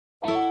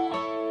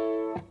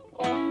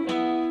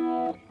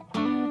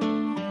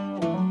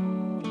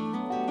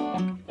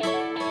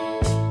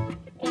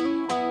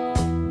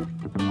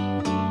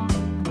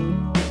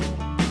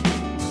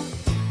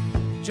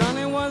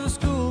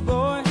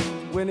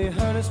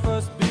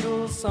first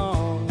Beatles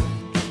song.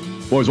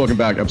 Boys, welcome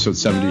back. Episode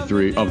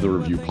 73 of the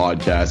Review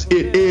Podcast.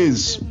 It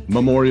is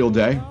Memorial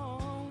Day.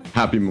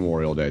 Happy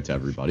Memorial Day to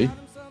everybody.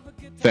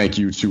 Thank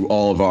you to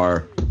all of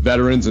our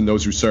veterans and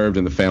those who served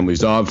and the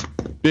families of.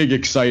 Big,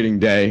 exciting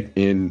day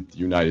in the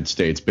United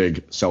States.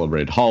 Big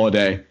celebrated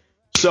holiday.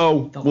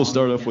 So we'll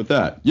start off with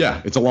that.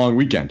 Yeah, it's a long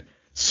weekend.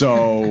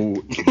 So,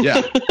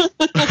 yeah.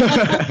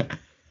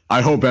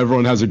 I hope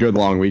everyone has a good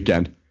long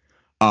weekend.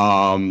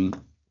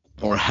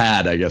 Or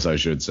had, I guess I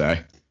should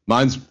say.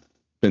 Mine's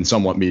been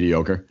somewhat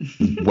mediocre.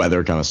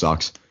 Weather kind of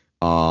sucks.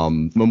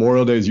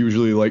 Memorial Day is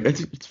usually like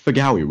it's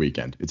Fagawi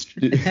weekend.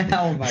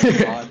 Oh my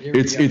God.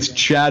 It's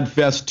Chad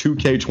Fest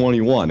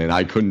 2K21, and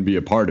I couldn't be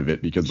a part of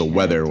it because the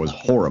weather was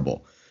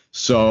horrible.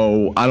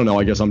 So I don't know.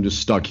 I guess I'm just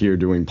stuck here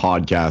doing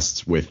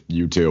podcasts with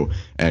you two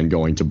and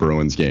going to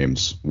Bruins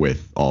games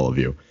with all of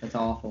you. That's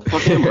awful.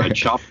 Okay, my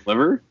chopped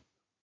liver.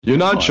 You're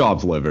not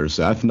chopped liver,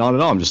 Seth. Not at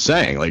all. I'm just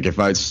saying, like, if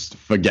it's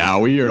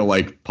Fagawi or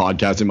like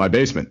podcast in my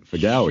basement,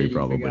 Fagawi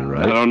probably,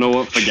 right? I don't know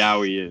what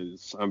Fagawi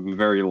is. I'm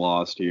very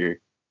lost here.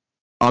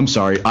 I'm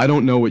sorry. I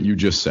don't know what you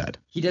just said.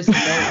 He doesn't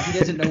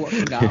know what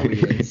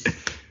Fagawi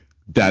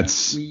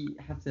is. We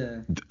have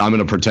to. I'm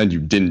gonna pretend you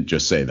didn't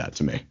just say that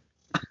to me.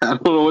 I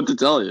don't know what to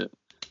tell you.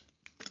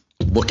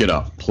 Look it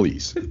up,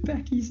 please.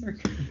 Becky's are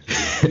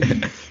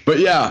good. But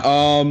yeah,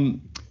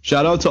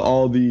 shout out to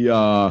all the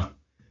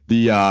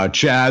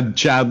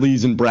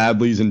Chadleys and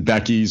Bradleys and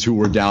Beckys who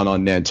were down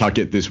on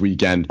Nantucket this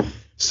weekend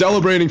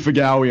celebrating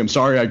Fagawi. I'm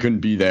sorry I couldn't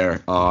be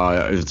there.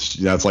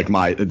 That's like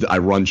I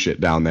run shit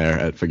down there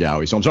at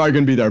Fagawi, so I'm sorry I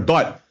couldn't be there.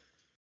 But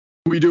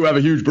we do have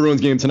a huge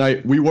Bruins game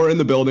tonight. We were in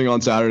the building on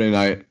Saturday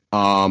night.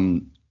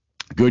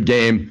 Good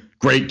game,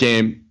 great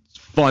game.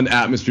 Fun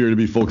atmosphere to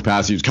be full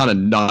capacity. It was kind of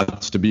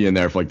nuts to be in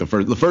there for like the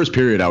first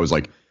period. I was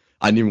like,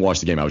 I didn't even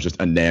watch the game. I was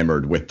just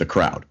enamored with the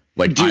crowd.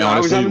 Like, dude, I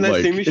was having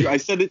that same issue. I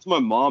said it to my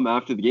mom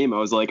after the game. I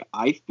was like,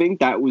 I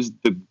think that was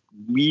the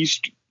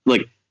least,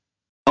 like,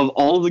 of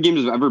all of the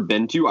games I've ever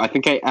been to, I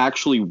think I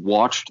actually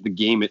watched the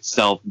game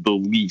itself the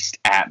least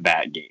at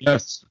that game.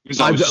 Yes.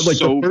 Because I was like,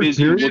 so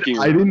busy looking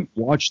around. I didn't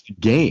watch the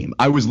game.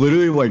 I was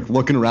literally like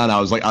looking around. I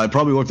was like, I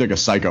probably looked like a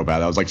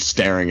psychopath. I was like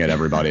staring at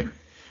everybody.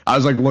 I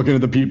was like looking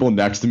at the people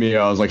next to me.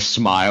 I was like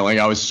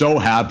smiling. I was so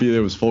happy that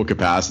it was full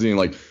capacity. And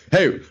like,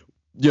 hey,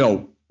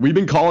 we've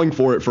been calling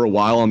for it for a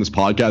while on this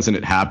podcast, and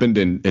it happened,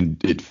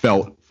 and it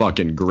felt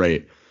fucking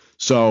great.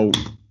 So,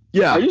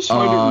 yeah. I just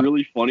find it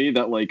really funny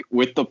that, like,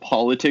 with the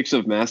politics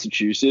of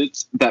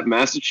Massachusetts, that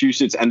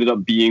Massachusetts ended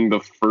up being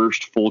the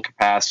first full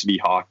capacity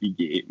hockey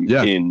game in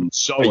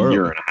a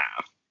year and a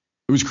half.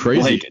 It was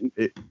crazy.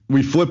 Like,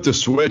 we flipped a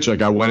switch.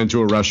 Like, I went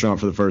into a restaurant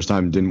for the first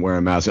time and didn't wear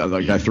a mask.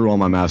 I threw all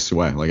my masks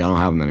away. Like, I don't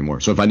have them anymore.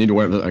 So if I need to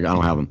wear them, like, I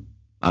don't have them.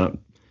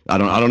 I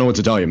don't know what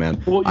to tell you,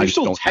 man. Well, you're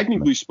still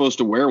technically supposed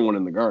to wear one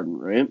in the garden,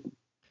 right?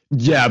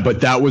 Yeah,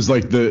 but that was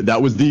like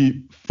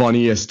the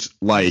funniest,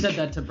 like, I said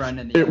that to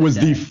Brendan it was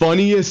the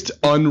funniest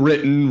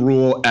unwritten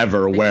rule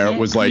ever where it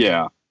was like,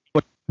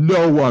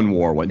 no one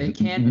wore one.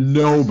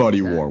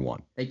 Nobody wore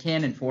one. They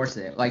can't enforce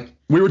it. Like,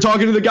 we were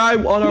talking to the guy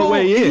on our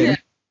way in. Yeah.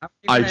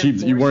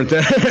 You weren't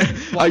there.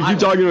 I keep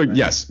talking to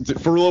yes.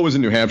 Ferrullo was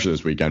in New Hampshire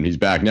this weekend. He's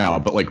back now.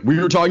 But like we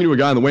were talking to a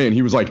guy on the way, and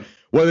he was like,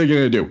 "What are they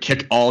gonna do?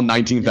 Kick all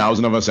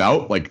 19,000 of us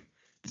out? Like,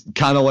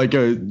 kind of like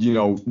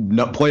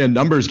play a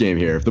numbers game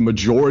here. If the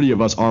majority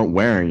of us aren't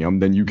wearing them,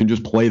 then you can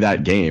just play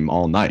that game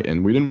all night."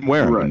 And we didn't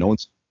wear them. Right. No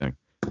one's saying.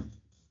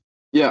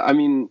 Yeah, I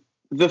mean,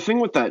 the thing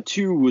with that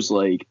too was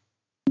like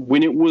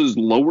when it was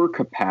lower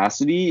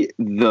capacity,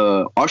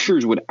 the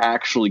ushers would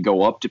actually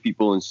go up to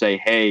people and say,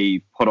 "Hey,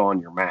 put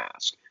on your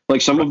mask." Like,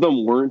 some of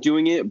them weren't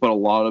doing it, but a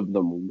lot of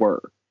them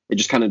were. It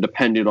just kind of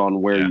depended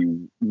on where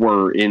you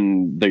were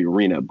in the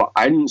arena. But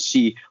I didn't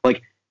see,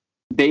 like,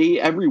 they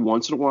every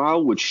once in a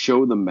while would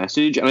show the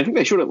message. And I think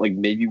they showed it, like,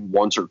 maybe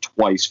once or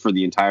twice for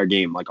the entire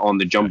game, like on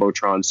the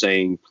Jumbotron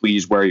saying,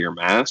 please wear your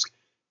mask.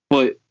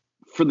 But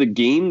for the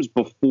games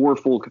before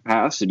full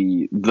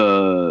capacity, you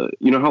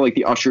know how, like,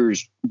 the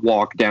ushers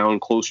walk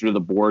down closer to the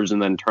boards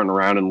and then turn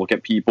around and look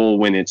at people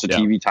when it's a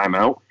TV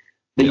timeout?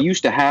 They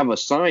used to have a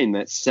sign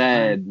that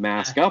said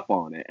 "mask up"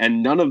 on it,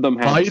 and none of them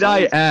had. Might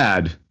I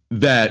add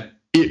that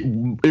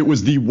it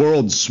was the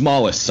world's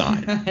smallest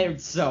sign? It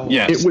was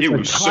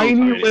a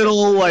tiny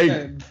little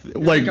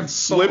like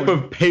slip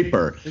of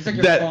paper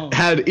that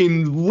had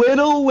in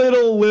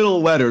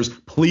little letters,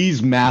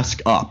 "Please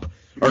mask up."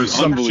 Or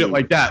some shit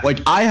like that.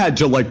 Like, I had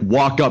to like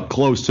walk up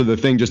close to the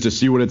thing just to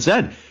see what it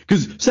said,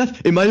 because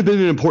Seth, it might have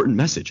been an important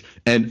message,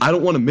 and I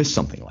don't want to miss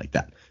something like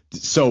that.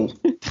 So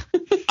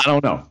I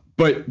don't know.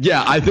 But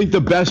yeah, I think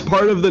the best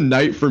part of the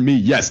night for me,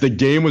 yes, the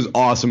game was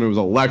awesome. It was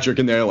electric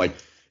in there. Like,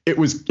 it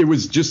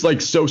was just like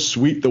so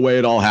sweet the way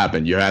it all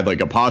happened. You had like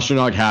a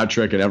Pastrnak hat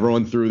trick, and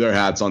everyone threw their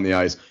hats on the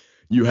ice.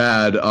 You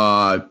had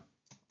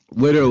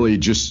literally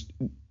just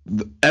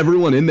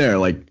everyone in there.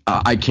 Like,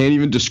 I can't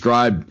even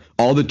describe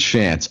all the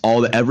chants,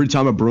 every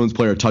time a Bruins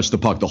player touched the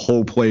puck, the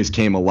whole place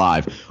came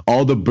alive.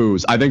 All the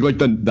boos. I think like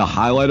the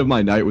highlight of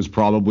my night was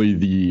probably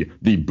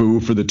the boo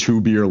for the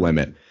 2-beer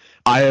limit.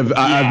 I've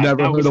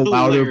never heard a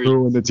louder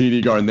boo in the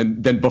TD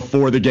Garden than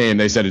before the game.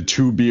 They said a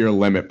 2-beer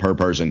limit per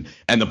person,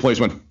 and the place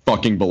went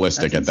fucking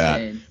ballistic at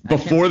that.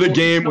 Before the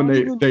game,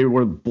 when they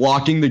were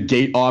blocking the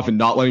gate off and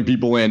not letting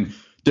people in,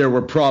 there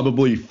were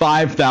probably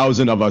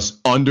 5,000 of us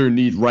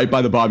underneath, right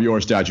by the Bobby Orr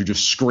statue,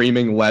 just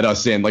screaming, "Let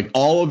us in!" Like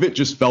all of it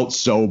just felt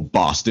so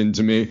Boston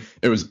to me.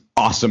 It was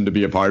awesome to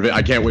be a part of it.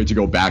 I can't wait to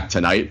go back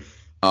tonight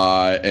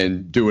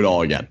and do it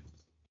all again.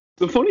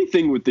 The funny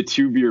thing with the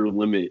 2-beer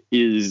limit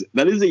is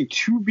that is a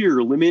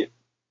 2-beer limit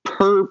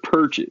per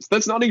purchase.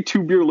 That's not a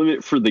 2-beer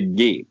limit for the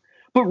game.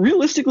 But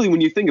realistically,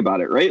 when you think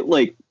about it, right?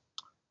 Like,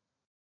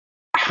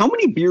 how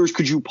many beers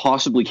could you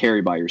possibly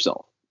carry by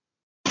yourself?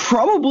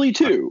 Probably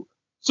 2.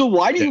 So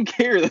why do you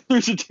care that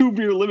there's a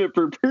 2-beer limit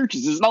per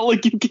purchase? It's not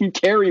like you can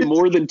carry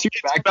more than 2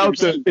 back.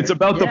 It's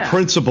about the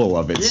principle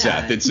of it,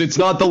 Seth. It's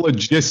not the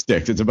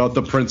logistics. It's about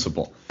the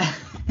principle.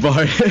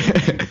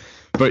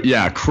 But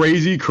yeah,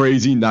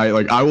 crazy night.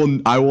 Like I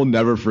will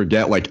never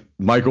forget. Like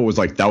Michael was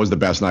like, that was the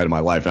best night of my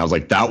life, and I was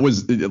like, that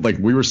was like,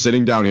 we were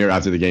sitting down here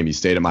after the game. He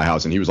stayed at my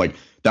house, and he was like,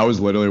 that was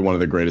literally one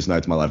of the greatest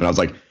nights of my life. And I was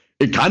like,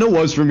 it kind of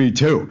was for me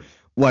too.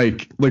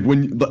 Like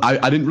when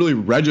I didn't really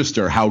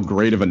register how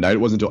great of a night it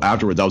was until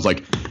afterwards. I was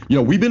like,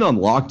 we've been on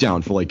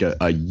lockdown for like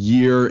a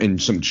year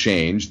and some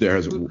change.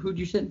 Who'd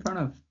you sit in front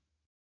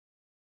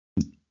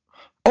of?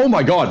 Oh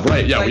my God!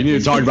 Right? Yeah, we need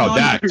to talk about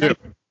that too.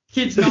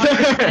 Kid's not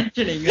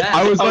mentioning that.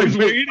 I was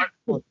waiting.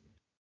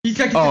 He's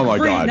like, oh my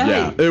God! Night.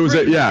 Yeah, it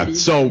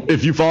was. So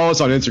if you follow us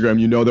on Instagram,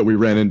 you know that we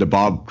ran into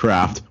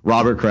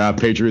Robert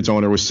Kraft, Patriots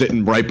owner, was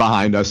sitting right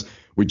behind us.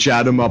 We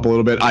chatted him up a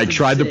little bit. I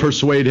tried to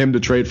persuade him to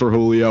trade for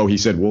Julio. He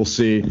said, we'll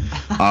see.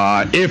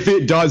 If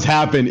it does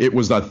happen, it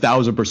was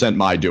 1,000%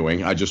 my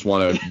doing. I just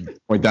want to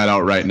point that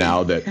out right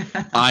now,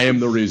 that I am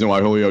the reason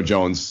why Julio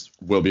Jones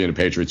will be in a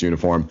Patriots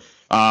uniform.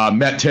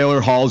 Met Taylor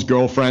Hall's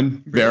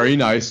girlfriend. Very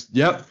nice.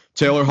 Yep.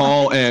 Taylor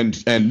Hall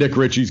and Nick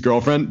Ritchie's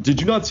girlfriend.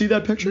 Did you not see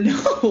that picture?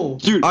 No.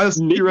 Dude,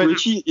 Nick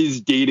Ritchie is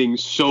dating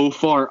so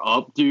far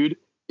up, dude.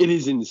 It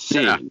is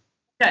insane.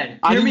 Yeah.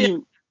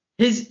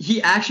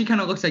 He actually kind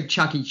of looks like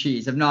Chuck E.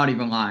 Cheese. I'm not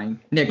even lying.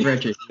 Nick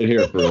Ritchie.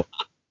 Here, bro.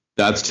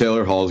 That's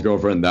Taylor Hall's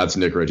girlfriend. That's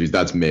Nick Ritchie's.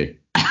 That's me.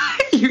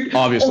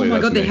 Obviously, oh my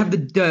God, me. They have the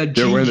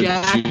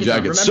jean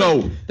jackets.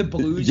 So the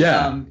blues.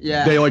 Yeah.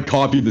 They like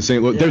copied the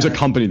same look. There's a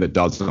company that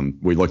does them.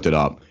 We looked it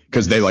up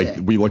because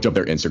we looked up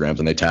their Instagrams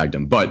and they tagged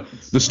them. But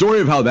the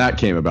story of how that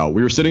came about,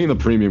 we were sitting in the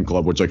premium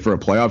club, which like for a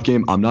playoff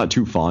game, I'm not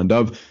too fond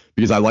of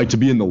because I like to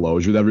be in the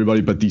loge with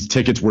everybody. But these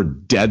tickets were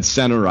dead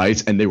center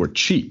ice and they were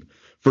cheap.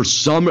 For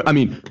some,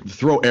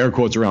 throw air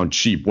quotes around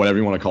cheap, whatever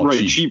you want to call it.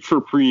 Right, cheap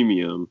for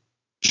premium.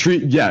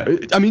 Cheap for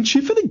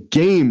the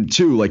game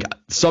too.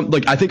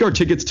 I think our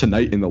tickets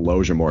tonight in the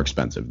loge are more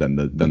expensive than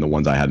the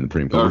ones I had in the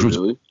premium club.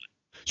 Really?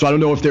 So I don't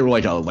know if they were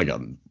like a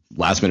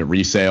last minute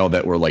resale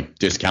that were like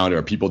discounted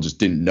or people just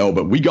didn't know,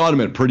 but we got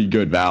them at pretty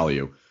good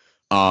value.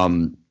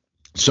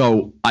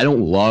 So I don't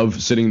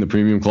love sitting in the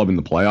premium club in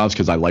the playoffs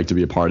because I like to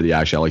be a part of the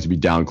action. I like to be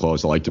down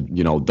close. I like to,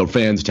 the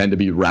fans tend to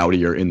be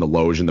rowdier in the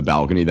loge in the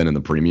balcony than in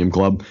the premium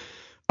club.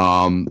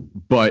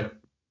 But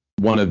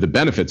one of the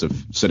benefits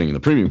of sitting in the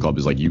premium club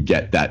is like you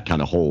get that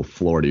kind of whole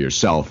floor to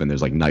yourself and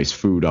there's like nice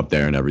food up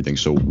there and everything.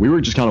 So we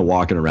were just kind of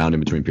walking around in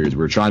between periods.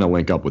 We were trying to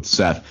link up with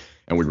Seth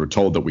and we were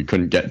told that we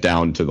couldn't get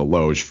down to the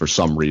loge for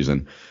some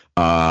reason.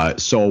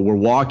 So we're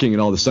walking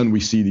and all of a sudden we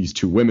see these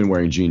two women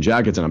wearing jean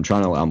jackets and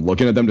I'm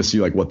looking at them to see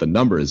like what the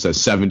number is. It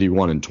says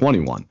 71 and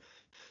 21.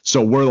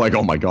 So we're like,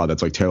 oh my God,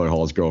 that's like Taylor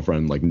Hall's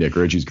girlfriend, like Nick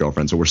Ritchie's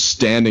girlfriend. So we're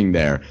standing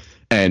there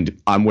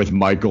and I'm with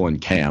Michael and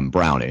Cam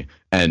Brownie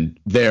and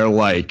they're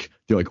like,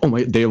 oh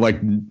my, they like,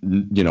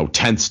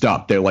 tensed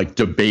up. They're like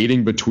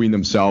debating between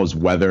themselves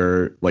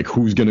whether like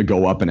who's going to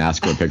go up and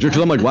ask for a picture. Cause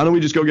I'm like, why don't we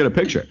just go get a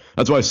picture?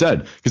 That's what I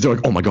said. Cause they're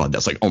like, oh my God,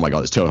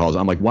 it's Taylor Hall's.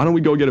 I'm like, why don't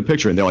we go get a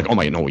picture? And they're like, oh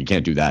my, no, we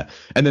can't do that.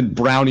 And then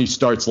Brownie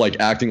starts like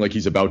acting like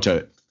he's about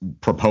to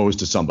propose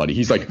to somebody.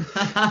 He's like,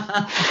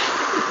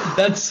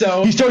 that's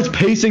so. He starts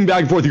pacing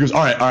back and forth. He goes,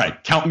 all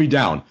right, count me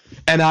down.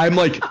 And I'm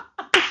like,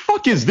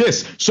 fuck is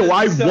this? So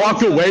I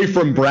walk away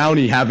from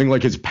Brownie having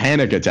like his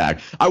panic attack.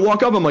 I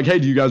walk up, I'm like, hey,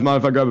 do you guys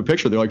mind if I grab a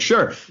picture? They're like,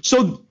 sure.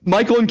 So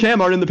Michael and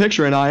Cam aren't in the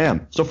picture and I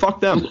am. So fuck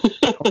them.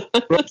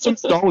 Throw some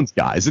stones,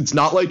 guys. It's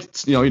not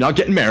like, you're not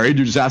getting married.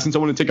 You're just asking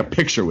someone to take a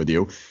picture with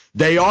you.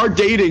 They are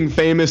dating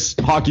famous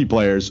hockey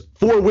players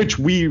for which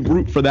we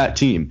root for that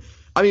team.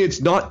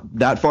 It's not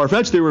that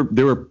far-fetched. They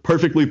were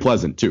perfectly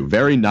pleasant too.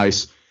 Very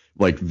nice,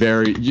 like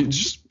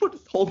just put the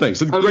whole thing.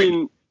 So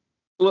great.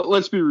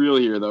 Let's be real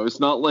here, though. It's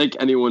not like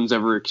anyone's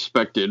ever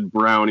expected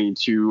Brownie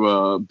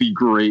to be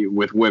great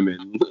with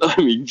women.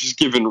 Just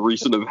given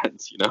recent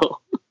events,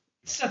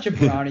 It's such a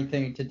Brownie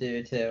thing to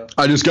do, too.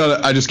 I just got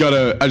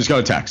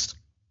a text.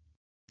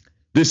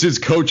 This is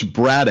Coach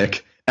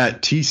Braddock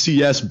at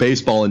TCS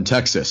Baseball in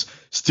Texas.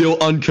 Still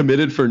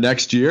uncommitted for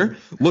next year.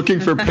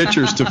 Looking for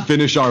pitchers to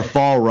finish our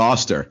fall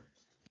roster.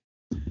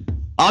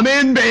 I'm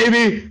in,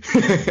 baby.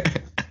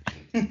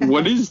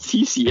 What is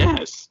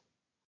TCS?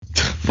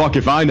 Fuck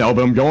if I know,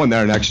 but I'm going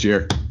there next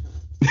year.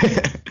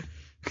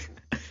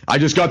 I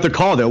just got the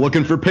call. They're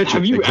looking for pitching.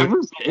 Have you ever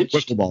pitched?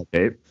 Wiffle ball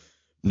tape.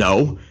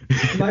 No.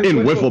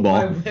 In wiffle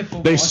ball.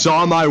 They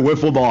saw my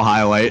wiffle ball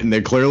highlight and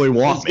they clearly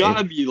want me. It's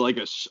gotta be like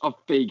a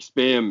fake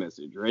spam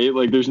message, right?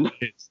 Like there's no.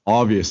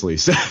 Obviously,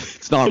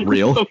 it's not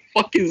real. What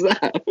the fuck is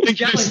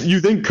that? You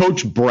think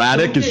Coach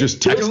Braddock is just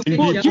texting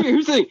Well, people?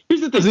 here's the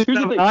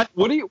thing.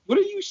 What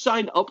are you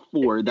signed up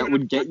for that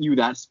would get you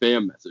that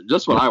spam message?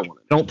 That's what I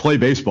want. Don't play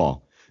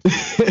baseball.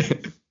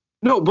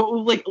 No, but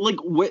like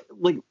what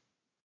like.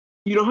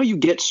 You know how you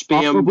get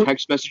spam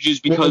text messages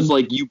because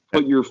like you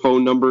put your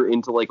phone number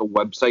into like a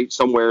website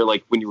somewhere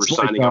like when you were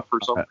signing up for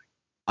something?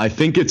 I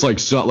think it's like a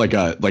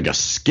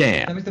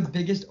scam. That was the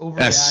biggest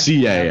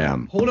overreaction.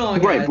 SCAM. Hold on,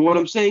 guys. Right, but what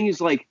I'm saying is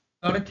like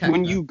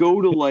when you go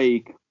to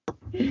like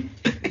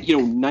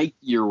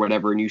Nike or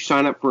whatever and you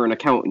sign up for an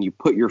account and you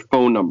put your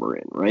phone number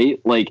in, right?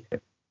 Like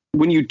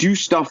when you do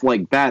stuff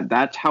like that,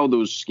 that's how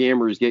those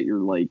scammers get your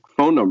like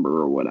phone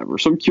number or whatever.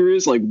 So I'm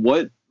curious, like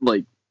what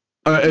like.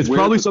 It's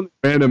probably something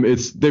random.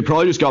 They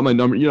probably just got my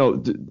number. You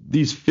know,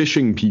 these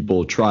phishing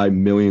people try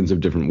millions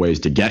of different ways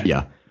to get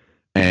you,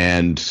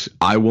 and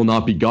I will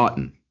not be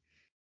gotten.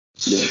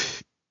 Yeah.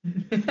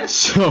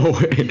 So,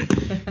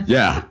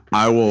 yeah,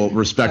 I will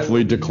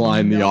respectfully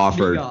decline the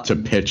offer to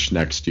pitch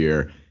next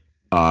year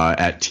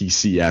at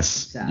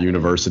TCS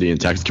University in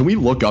Texas. Can we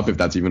look up if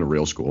that's even a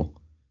real school?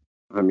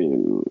 I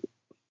mean,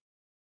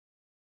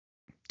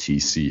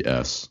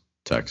 TCS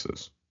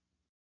Texas.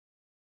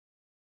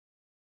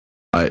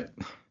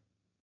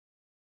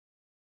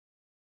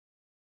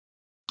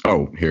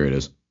 Here it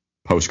is.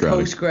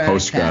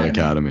 Postgrad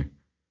Academy.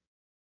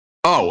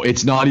 Oh,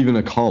 it's not even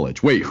a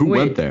college. Wait, who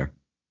went there?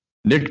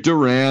 Nick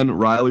Duran,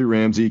 Riley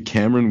Ramsey,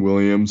 Cameron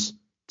Williams,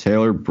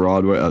 Taylor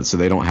Broadway. So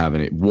they don't have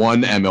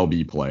one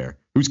MLB player.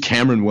 Who's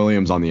Cameron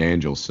Williams on the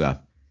Angels, Seth?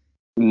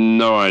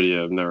 No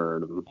idea. I've never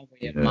heard of him.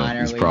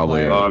 He's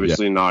probably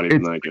obviously not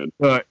even that good.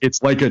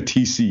 It's like a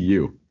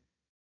TCU.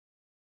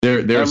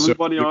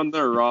 Everybody on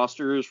their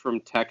roster is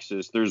from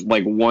Texas. There's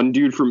like one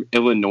dude from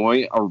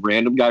Illinois, a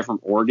random guy from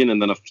Oregon, and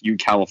then a few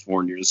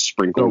Californians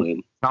sprinkled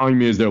in. Telling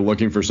me is they're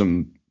looking for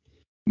some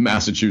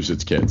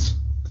Massachusetts kids.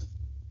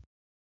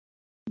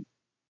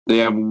 They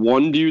have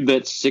one dude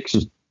that's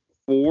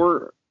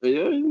 6'4".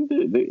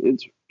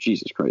 It's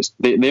Jesus Christ.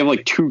 They have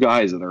like two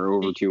guys that are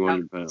over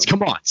 200 pounds.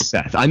 Come on,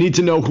 Seth. I need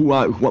to know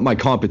what my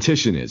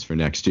competition is for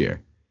next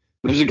year.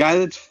 There's a guy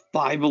that's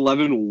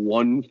 5'11",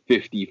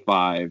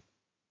 155.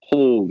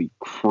 Holy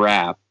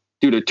crap.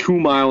 Dude, a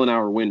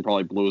 2-mile-an-hour wind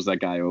probably blows that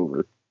guy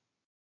over.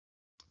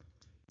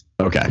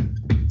 Okay.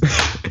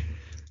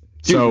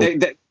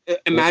 Dude,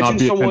 imagine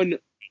someone...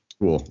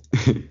 Cool.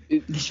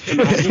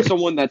 Imagine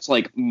someone that's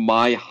like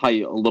my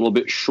height, a little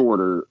bit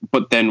shorter,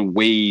 but then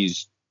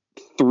weighs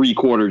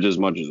 3/4 as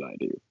much as I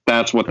do.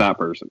 That's what that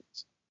person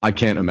is. I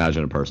can't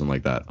imagine a person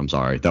like that. I'm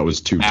sorry. That was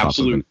too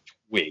absolute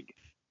twig.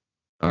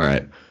 All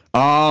right.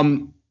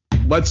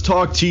 Let's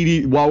talk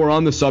TD. While we're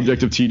on the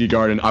subject of TD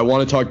Garden, I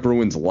want to talk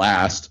Bruins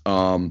last.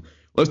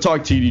 Let's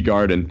talk TD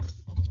Garden.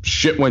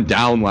 Shit went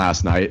down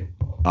last night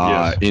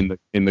in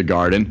the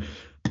Garden.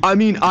 I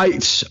mean,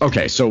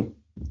 okay, so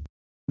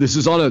this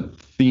is on a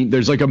theme.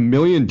 There's like a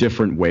million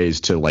different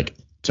ways to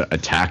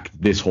attack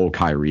this whole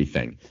Kyrie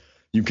thing.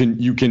 You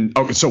can.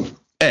 Okay, so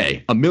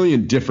a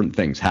million different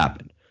things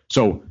happened.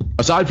 So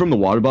aside from the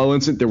water bottle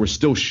incident, there was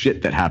still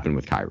shit that happened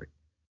with Kyrie.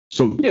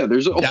 So yeah,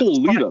 there's a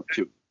whole lead up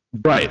to it.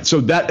 Right.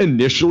 So that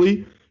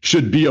initially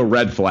should be a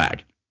red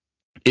flag.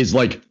 Is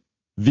like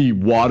the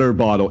water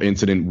bottle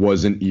incident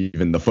wasn't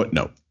even the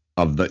footnote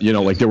of the,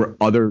 like there were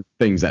other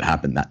things that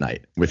happened that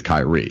night with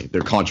Kyrie.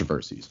 There are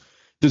controversies.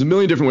 There's a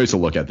million different ways to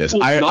look at this.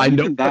 Well, I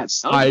know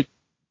that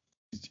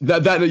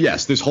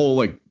yes, this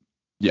whole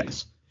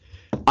yes.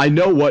 I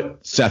know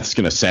what Seth's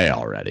going to say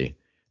already.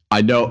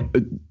 I know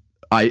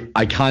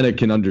I kind of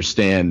can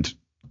understand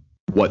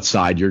what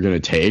side you're going to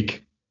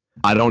take.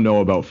 I don't know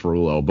about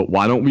Ferrullo, but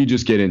why don't we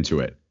just get into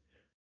it?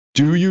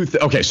 Do you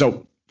okay,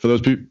 so for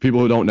those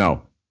people who don't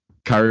know,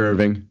 Kyrie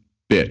Irving,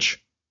 bitch,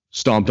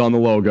 stomped on the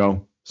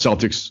logo.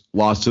 Celtics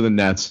lost to the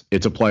Nets.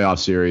 It's a playoff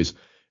series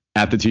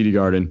at the TD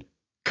Garden.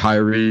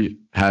 Kyrie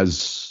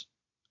has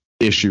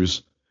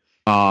issues.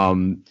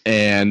 And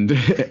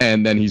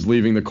then he's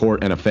leaving the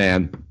court and a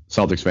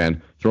Celtics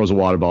fan, throws a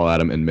water ball at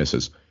him and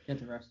misses.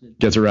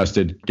 Gets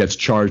arrested, gets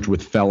charged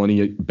with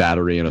felony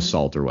battery and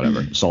assault or whatever.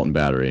 Assault and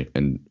battery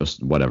and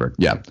whatever.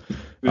 Yeah.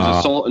 There's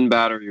assault and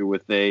battery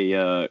with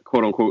a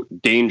quote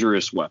unquote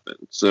dangerous weapon.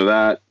 So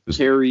that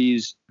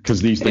carries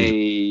because these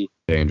things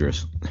are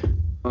dangerous.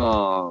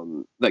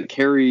 That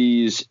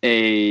carries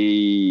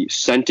a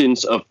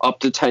sentence of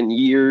up to 10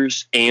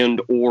 years and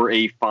or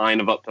a fine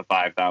of up to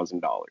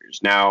 $5,000.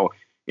 Now,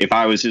 if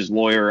I was his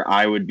lawyer,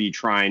 I would be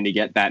trying to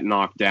get that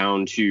knocked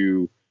down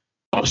to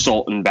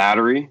assault and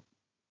battery,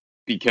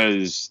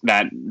 because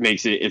that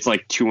makes it's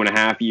like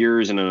 2.5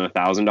 years and a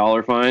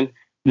 $1,000 fine.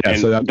 Yeah, and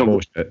so that's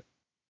bullshit.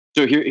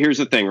 So here's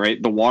the thing, right?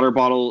 The water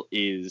bottle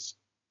is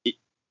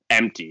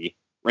empty,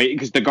 right?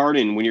 Because the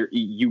Garden, when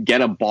you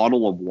get a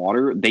bottle of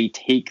water, they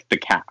take the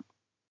cap,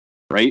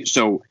 right?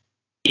 So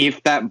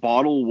if that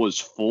bottle was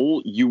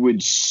full, you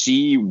would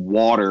see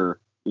water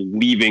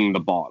leaving the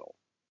bottle.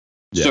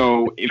 Yeah.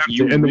 So if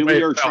you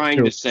really are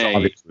trying to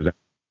say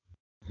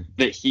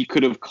that he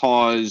could have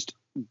caused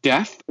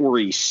death or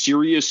a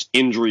serious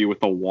injury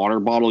with a water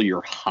bottle,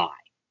 you're high.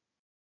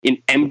 An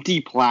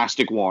empty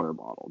plastic water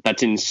bottle.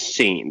 That's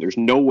insane. There's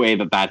no way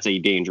that that's a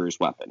dangerous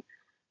weapon.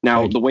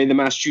 Now, the way the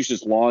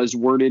Massachusetts law is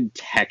worded,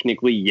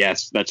 technically,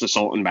 yes, that's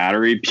assault and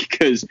battery,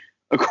 because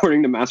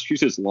according to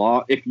Massachusetts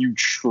law, if you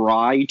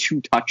try to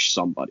touch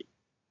somebody,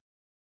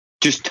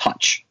 just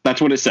touch.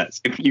 That's what it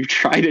says. If you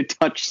try to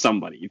touch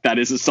somebody, that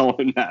is assault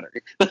and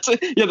battery. That's what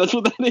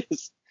that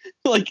is.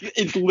 Like,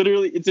 it's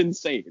literally, it's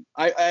insane.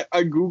 I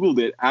Googled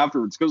it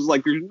afterwards because,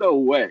 like, there's no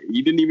way.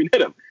 He didn't even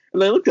hit him.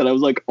 And I looked at it, I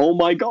was like, oh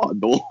my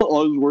God, the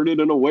law is worded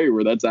in a way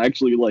where that's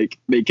actually, like,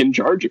 they can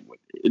charge him with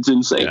it. It's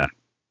insane. Yeah.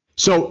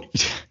 So,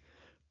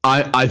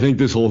 I think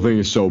this whole thing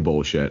is so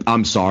bullshit.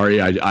 I'm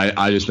sorry.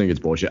 I just think it's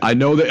bullshit. I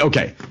know that,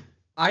 okay.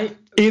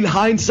 In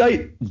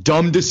hindsight,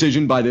 dumb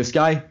decision by this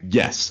guy,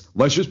 yes.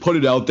 Let's just put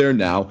it out there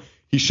now.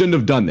 He shouldn't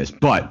have done this,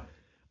 but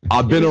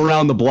I've been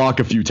around the block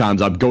a few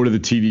times. I've go to the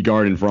TD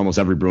Garden for almost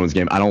every Bruins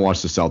game. I don't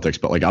watch the Celtics,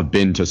 but like I've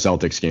been to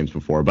Celtics games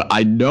before. But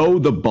I know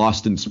the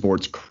Boston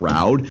sports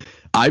crowd.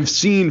 I've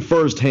seen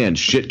firsthand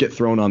shit get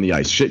thrown on the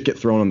ice, shit get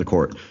thrown on the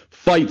court,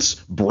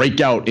 fights break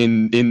out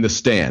in the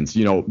stands,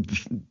 you know,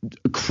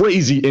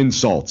 crazy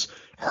insults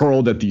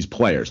hurled at these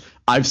players.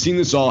 I've seen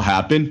this all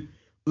happen.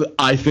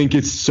 I think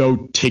it's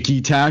so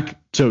ticky-tack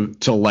to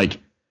like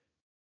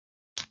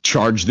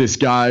charge this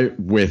guy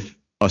with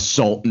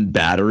assault and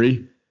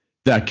battery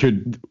that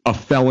could a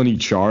felony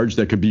charge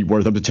that could be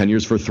worth up to 10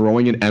 years for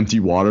throwing an empty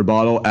water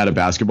bottle at a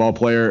basketball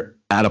player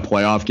at a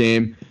playoff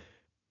game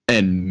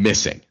and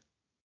missing.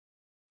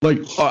 Like,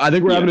 I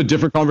think we're having a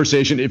different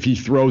conversation if he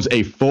throws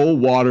a full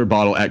water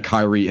bottle at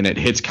Kyrie and it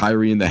hits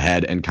Kyrie in the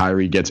head and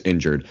Kyrie gets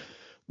injured.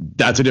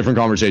 That's a different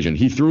conversation.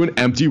 He threw an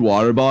empty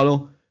water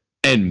bottle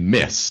and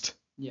missed.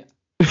 Yeah.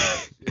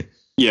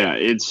 Yeah,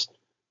 it's...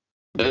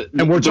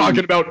 and we're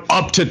talking about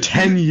up to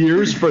 10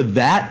 years for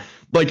that?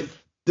 Like,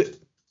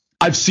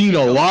 I've seen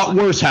a lot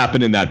worse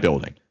happen in that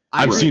building.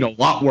 I've seen a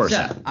lot worse.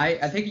 Yeah,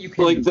 I think you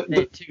can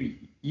say, too.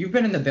 You've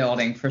been in the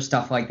building for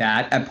stuff like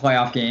that at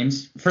playoff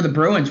games for the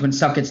Bruins when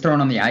stuff gets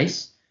thrown on the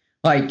ice.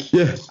 Like,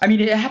 I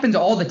mean, it happens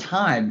all the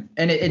time.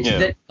 And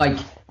it's like,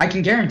 I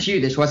can guarantee you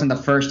this wasn't the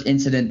first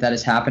incident that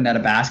has happened at a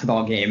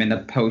basketball game in the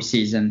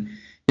postseason,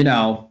 you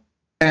know,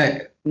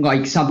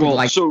 like something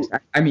this.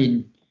 I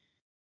mean,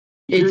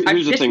 here's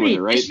the thing with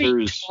it, right?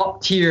 There's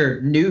top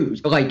tier news.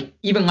 But like,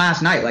 even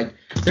last night, like,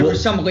 there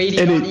was some lady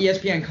on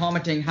ESPN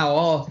commenting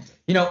how,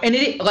 you know, and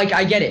it, like,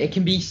 I get it. It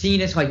can be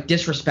seen as like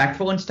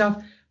disrespectful and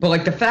stuff. But,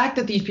 like, the fact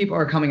that these people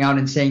are coming out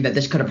and saying that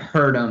this could have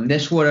hurt him,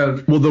 this would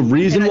have... Well, the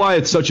reason why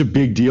it's such a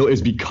big deal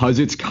is because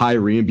it's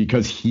Kyrie and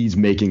because he's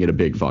making it a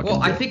big fucking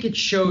deal. I think it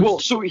shows... Well,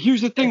 so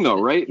here's the thing,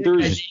 though, right?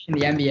 There's the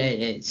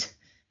NBA is.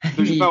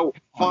 There's about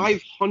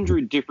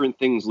 500 different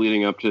things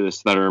leading up to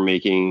this that are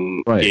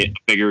making it a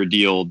bigger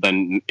deal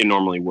than it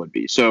normally would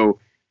be. So,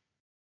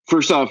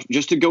 first off,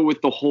 just to go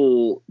with the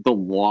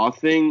law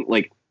thing,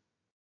 like,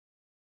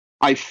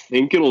 I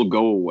think it'll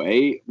go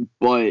away,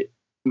 but...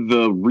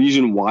 the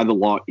reason why the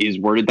law is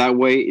worded that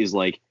way is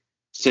like,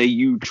 say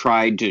you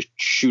tried to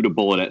shoot a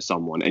bullet at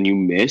someone and you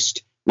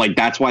missed, like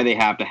that's why they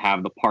have to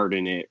have the part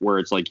in it where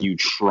it's like you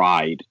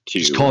tried to.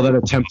 Just call that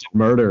attempted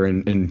murder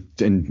and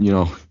you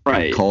know,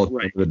 call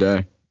it the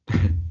day.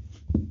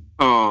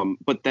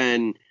 But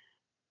then,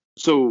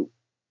 so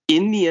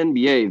in the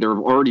NBA, there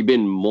have already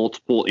been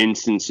multiple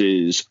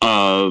instances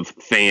of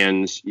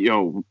fans, you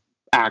know,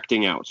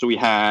 acting out. So we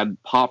had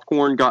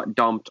popcorn got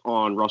dumped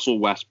on Russell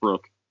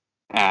Westbrook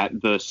at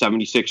the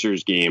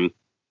 76ers game.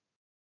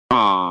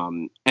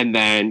 And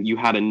then you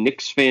had a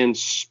Knicks fan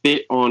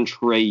spit on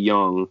Trae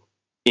Young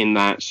in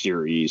that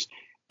series.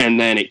 And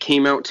then it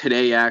came out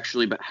today,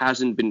 actually, but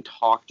hasn't been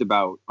talked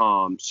about.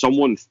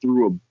 Someone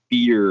threw a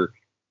beer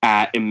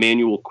at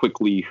Emmanuel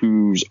Quickley,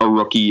 who's a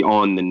rookie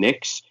on the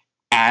Knicks,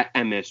 at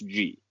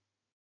MSG.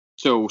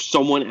 So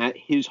someone at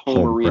his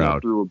home arena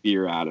threw a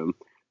beer at him.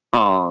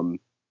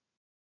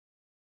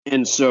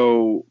 And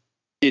so...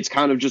 it's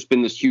kind of just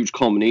been this huge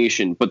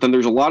culmination. But then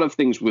there's a lot of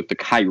things with the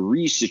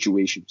Kyrie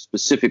situation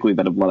specifically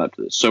that have led up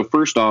to this. So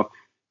first off,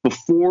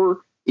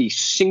 before a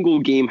single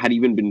game had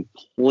even been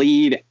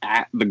played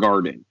at the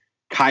Garden,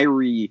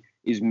 Kyrie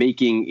is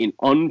making an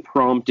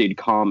unprompted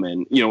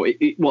comment.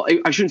 You know,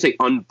 I shouldn't say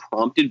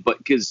unprompted, but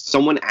because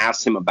someone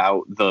asked him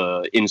about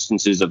the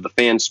instances of the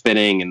fan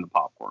spitting and the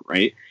popcorn,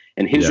 right?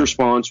 And his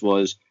response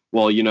was,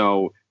 well, you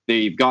know,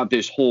 they've got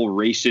this whole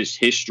racist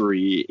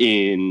history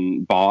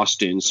in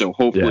Boston, so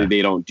hopefully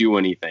they don't do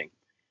anything.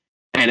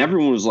 And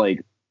everyone was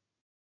like,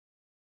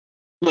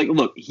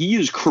 look, he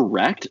is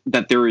correct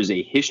that there is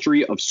a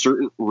history of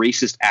certain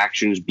racist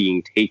actions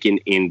being taken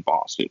in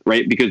Boston,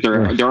 right? Because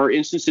there are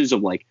instances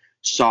of like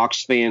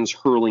Sox fans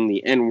hurling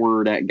the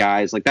N-word at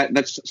guys like that.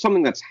 That's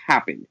something that's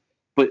happened.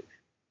 But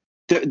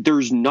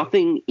there's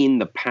nothing in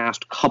the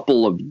past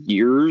couple of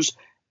years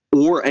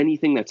or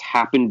anything that's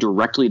happened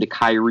directly to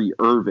Kyrie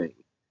Irving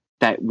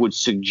that would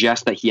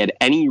suggest that he had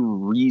any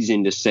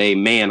reason to say,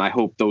 man, I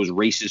hope those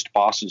racist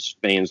Boston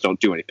fans don't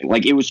do anything.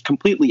 Like, it was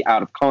completely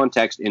out of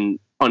context and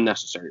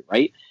unnecessary,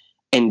 right?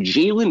 And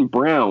Jaylen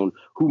Brown,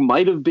 who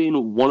might have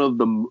been one of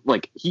the,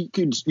 like, you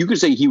could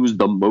say he was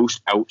the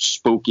most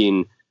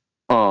outspoken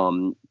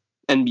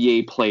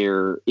NBA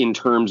player in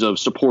terms of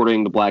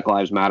supporting the Black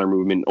Lives Matter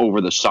movement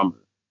over the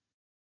summer,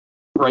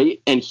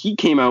 right? And he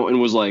came out and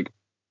was like,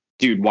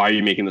 dude, why are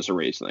you making this a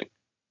race thing?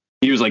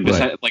 He was like,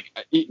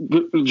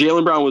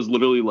 Jaylen Brown was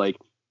literally like,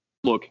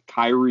 look,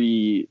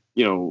 Kyrie,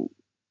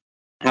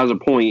 has a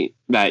point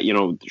that,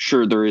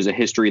 sure, there is a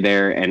history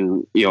there.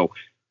 And,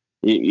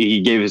 he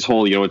gave his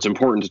whole, it's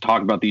important to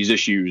talk about these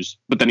issues.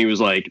 But then he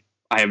was like,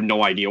 I have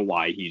no idea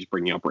why he's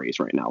bringing up race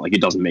right now. Like, it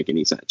doesn't make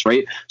any sense,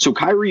 right? So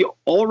Kyrie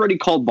already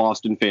called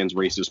Boston fans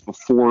racist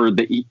before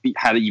he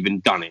had even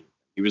done it.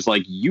 He was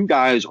like, you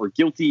guys are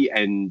guilty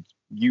and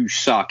you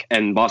suck.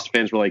 And Boston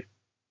fans were like,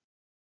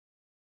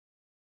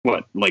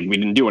 what? Like, we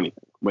didn't do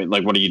anything. Wait,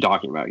 like, what are you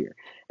talking about here?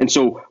 And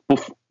so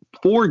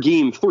before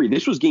game 3,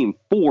 this was game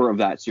 4 of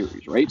that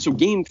series, right? So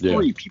game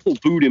 3, people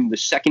booed him the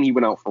second he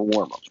went out for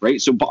warmups, right?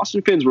 So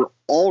Boston fans were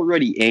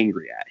already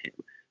angry at him,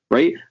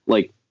 right?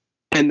 Like,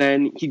 and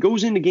then he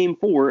goes into game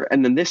 4,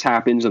 and then this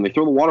happens, and they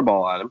throw the water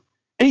ball at him,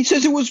 and he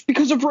says it was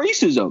because of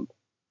racism.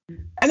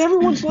 And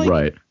everyone's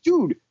like,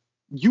 dude,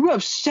 you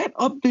have set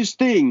up this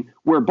thing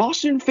where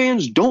Boston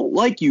fans don't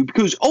like you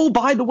because, oh,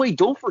 by the way,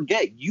 don't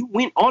forget, you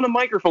went on a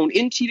microphone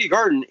in TD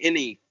Garden in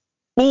a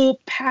full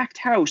packed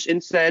house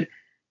and said,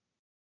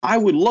 I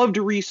would love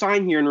to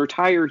re-sign here and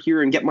retire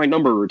here and get my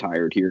number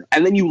retired here.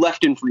 And then you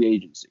left in free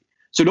agency.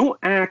 So don't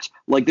act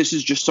like this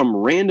is just some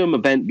random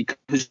event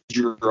because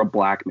you're a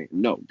black man.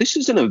 No, this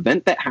is an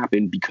event that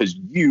happened because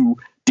you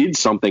did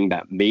something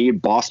that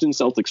made Boston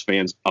Celtics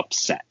fans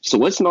upset. So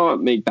let's not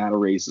make that a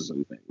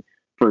racism thing.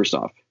 First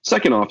off.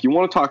 Second off, you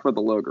want to talk about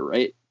the logo,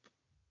 right?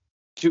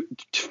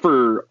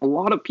 For a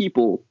lot of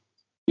people,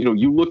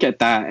 you look at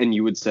that and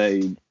you would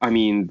say, I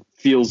mean,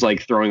 feels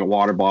like throwing a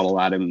water bottle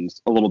at him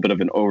is a little bit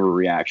of an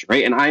overreaction,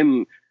 right? And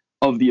I'm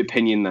of the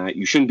opinion that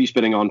you shouldn't be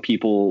spitting on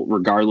people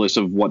regardless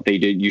of what they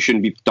did. You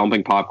shouldn't be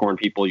dumping popcorn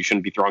people. You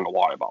shouldn't be throwing a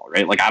water bottle,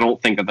 right? Like, I don't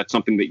think that that's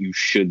something that you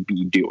should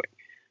be doing.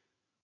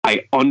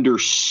 I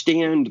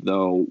understand,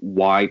 though,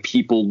 why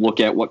people look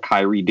at what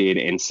Kyrie did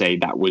and say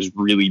that was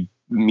really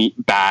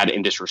bad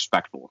and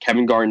disrespectful.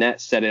 Kevin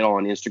Garnett said it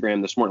on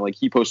Instagram this morning. Like,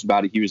 he posted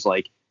about it. He was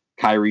like,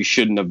 Kyrie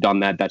shouldn't have done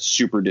that. That's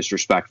super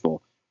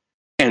disrespectful.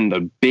 And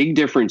the big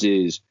difference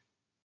is,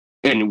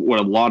 and what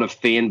a lot of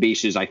fan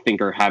bases I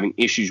think are having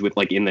issues with,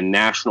 like in the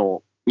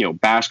national,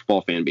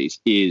 basketball fan base,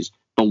 is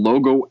the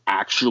logo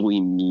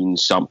actually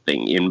means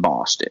something in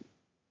Boston,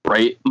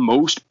 right?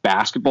 Most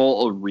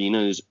basketball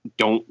arenas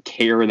don't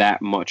care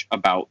that much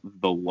about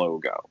the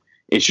logo.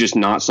 It's just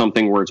not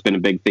something where it's been a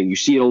big thing. You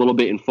see it a little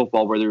bit in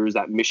football where there was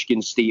that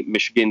Michigan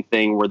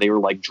thing where they were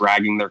like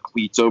dragging their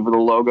cleats over the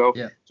logo.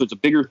 Yeah. So it's a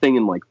bigger thing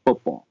in like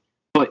football.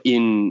 But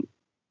in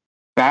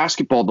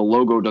basketball, the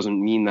logo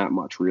doesn't mean that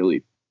much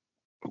really.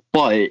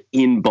 But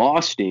in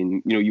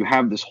Boston, you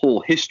have this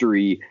whole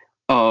history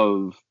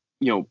of,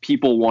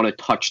 people want to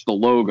touch the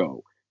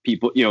logo.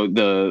 People,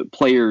 the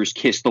players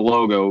kiss the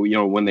logo,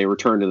 when they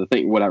return to the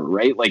thing, whatever,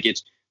 right? Like,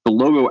 it's the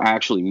logo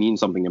actually means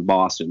something in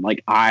Boston.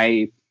 Like,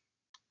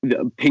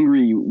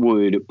 Pingree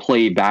would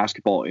play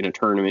basketball in a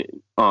tournament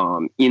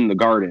in the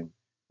Garden.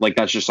 Like,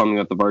 that's just something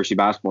that the varsity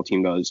basketball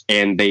team does.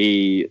 And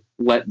they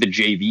let the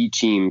JV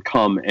team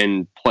come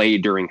and play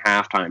during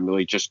halftime,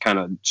 really just kind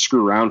of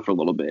screw around for a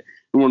little bit.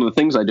 And one of the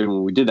things I did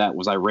when we did that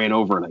was I ran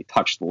over and I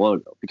touched the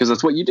logo, because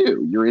that's what you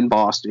do. You're in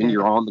Boston,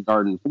 you're on the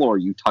Garden floor,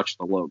 you touch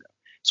the logo.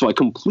 So I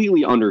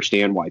completely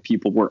understand why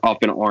people were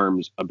up in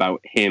arms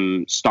about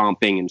him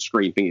stomping and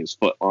scraping his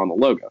foot on the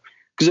logo.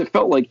 Because it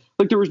felt like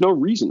there was no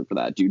reason for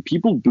that, dude.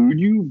 People booed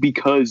you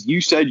because you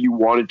said you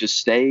wanted to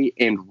stay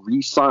and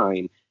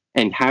re-sign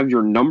and have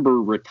your number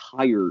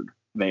retired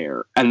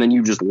there, and then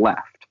you just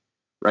left,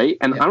 right?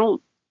 And I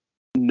don't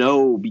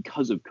know,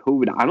 because of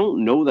COVID, I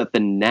don't know that the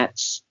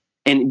Nets,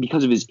 and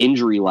because of his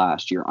injury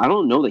last year, I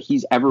don't know that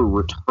he's ever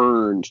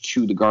returned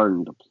to the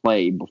Garden to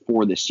play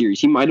before this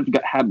series. He might have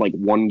had like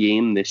one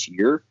game this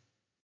year.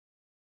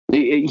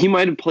 He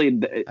might have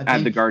played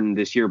at the Garden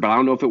this year, but I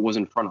don't know if it was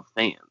in front of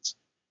fans.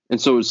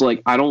 And so it's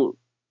like,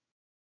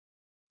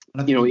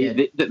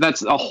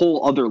 that's a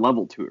whole other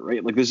level to it,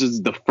 right? Like, this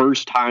is the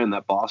first time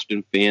that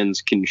Boston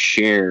fans can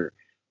share,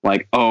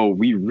 like, oh,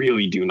 we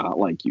really do not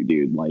like you,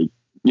 dude. Like,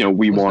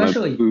 we want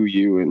to boo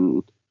you.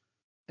 And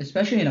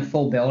especially in a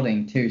full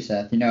building too,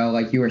 Seth,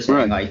 like you were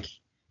saying, like,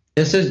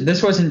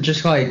 this wasn't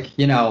just like,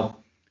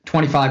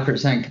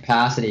 25%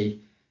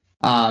 capacity.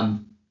 I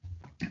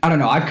don't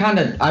know.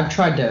 I've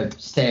tried to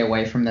stay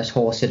away from this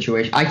whole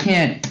situation.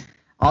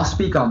 I'll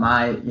speak on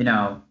my,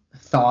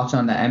 thoughts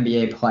on the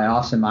NBA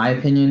playoffs, in my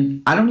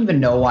opinion. I don't even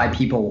know why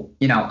people,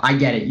 I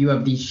get it. You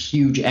have these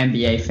huge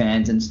NBA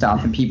fans and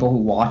stuff and people who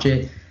watch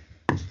it.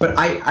 But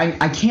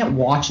I can't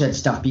watch that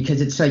stuff because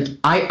it's like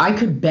I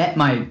could bet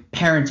my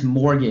parents'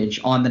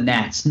 mortgage on the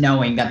Nets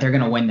knowing that they're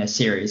going to win this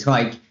series.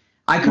 Like,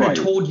 I could have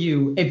told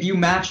you if you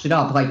matched it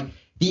up, like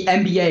the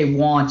NBA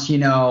wants,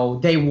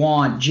 they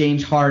want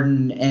James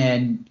Harden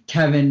and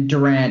Kevin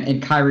Durant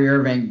and Kyrie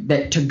Irving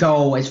to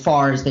go as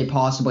far as they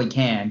possibly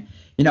can,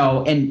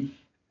 and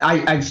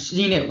I've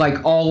seen it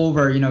like all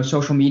over,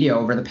 social media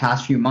over the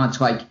past few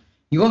months. Like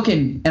you look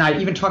and I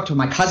even talked to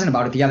my cousin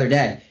about it the other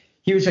day.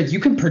 He was like, you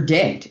can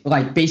predict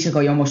like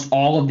basically almost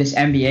all of this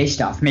NBA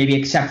stuff, maybe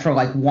except for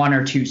like one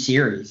or two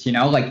series,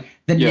 like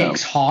the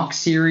Knicks Hawks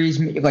series,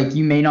 like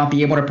you may not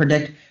be able to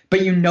predict, but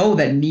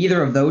that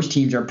neither of those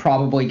teams are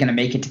probably going to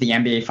make it to the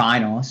NBA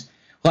finals.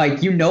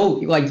 Like,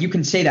 like you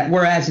can say that.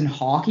 Whereas in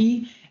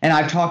hockey, and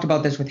I've talked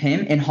about this with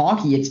him, in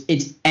hockey,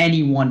 it's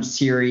anyone's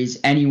series,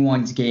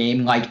 anyone's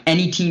game. Like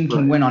any team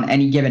can win on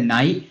any given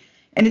night.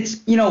 And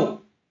it's,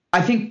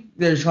 I think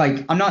there's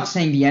like, I'm not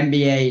saying the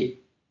NBA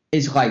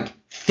is like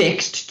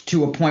fixed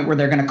to a point where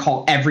they're going to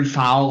call every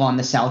foul on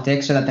the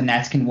Celtics so that the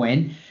Nets can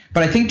win.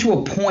 But I think to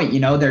a point,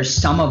 there's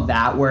some of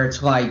that where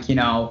it's like,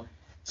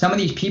 some of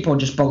these people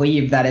just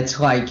believe that it's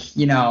like,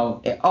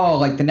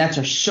 like the Nets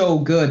are so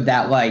good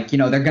that like,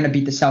 they're going to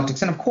beat the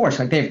Celtics. And of course,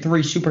 like they have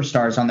 3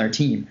 superstars on their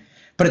team.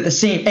 But at the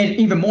same, and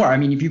even more, I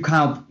mean, if you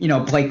count,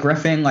 Blake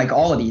Griffin, like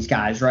all of these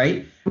guys,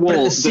 right?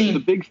 Well,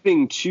 the big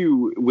thing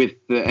too with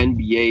the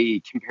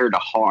NBA compared to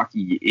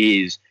hockey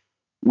is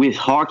with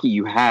hockey,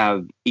 you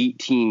have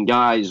 18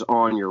 guys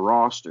on your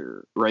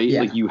roster, right?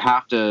 Yeah. Like you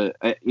have to,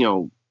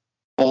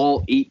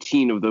 all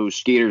 18 of those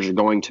skaters are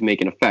going to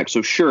make an effect.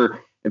 So sure,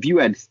 if you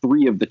had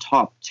 3 of the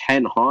top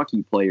 10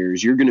 hockey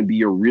players, you're going to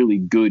be a really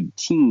good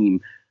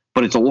team,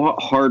 but it's a lot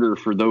harder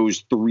for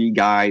those 3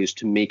 guys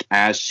to make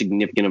as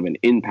significant of an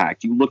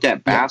impact. You look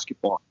at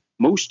basketball,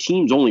 most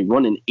teams only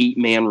run an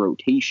 8-man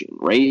rotation,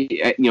 right?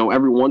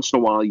 Every once in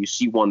a while you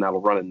see one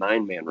that'll run a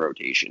 9-man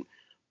rotation,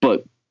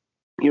 but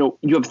you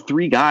have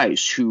 3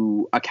 guys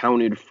who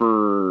accounted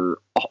for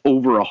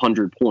over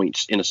 100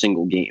 points in a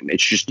single game.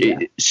 It's just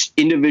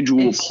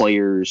individual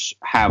players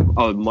have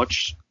a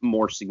much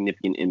more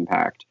significant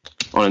impact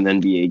on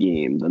an NBA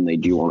game than they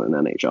do on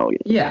an NHL game.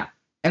 Yeah,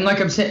 and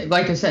like I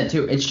said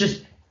too, it's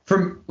just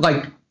from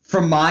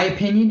my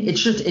opinion,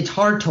 it's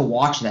hard to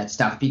watch that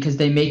stuff because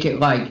they make it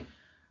like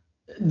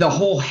the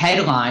whole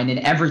headline and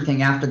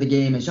everything after the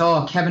game is,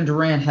 Kevin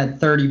Durant had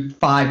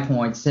 35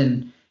 points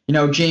and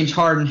James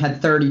Harden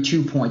had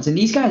 32 points. And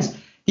these guys,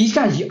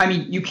 I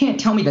mean, you can't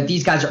tell me that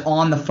these guys are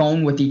on the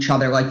phone with each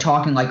other, like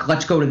talking like,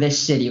 let's go to this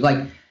city. Like,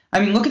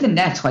 I mean, look at the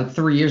Nets like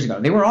 3 years ago.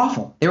 They were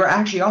awful. They were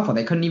actually awful.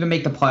 They couldn't even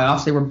make the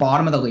playoffs. They were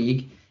bottom of the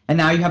league. And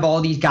now you have all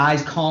these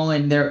guys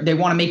calling they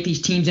want to make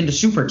these teams into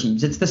super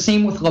teams. It's the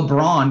same with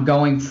LeBron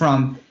going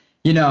from,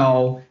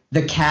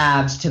 the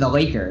Cavs to the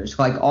Lakers,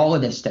 like all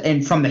of this,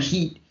 and from the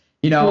Heat,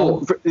 Well,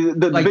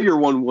 the bigger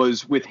one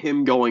was with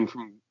him going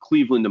from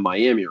Cleveland to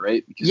Miami,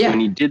 right? Because when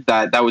he did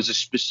that, that was a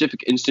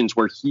specific instance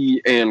where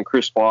he and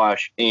Chris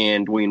Bosh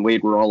and Dwayne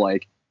Wade were all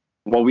like,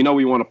 well, we know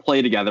we want to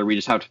play together. We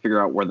just have to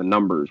figure out where the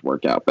numbers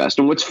work out best.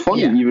 And what's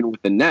funny, even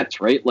with the Nets,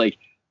 right? Like,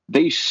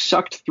 they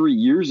sucked 3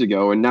 years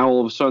ago, and now all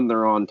of a sudden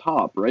they're on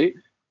top, right?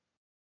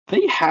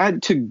 They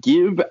had to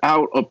give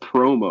out a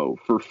promo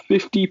for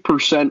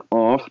 50%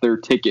 off their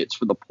tickets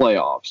for the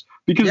playoffs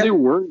because they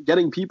weren't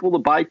getting people to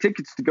buy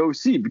tickets to go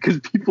see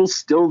because people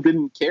still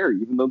didn't care,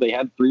 even though they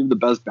had 3 of the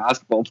best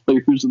basketball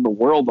players in the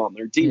world on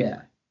their team.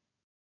 Yeah.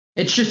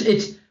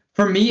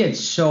 For me, it's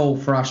so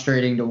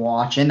frustrating to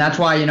watch. And that's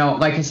why,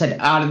 like I said,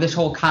 out of this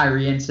whole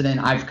Kyrie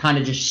incident, I've kind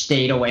of just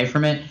stayed away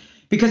from it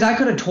because I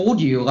could have told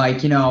you,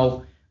 like,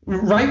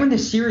 right when the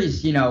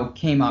series,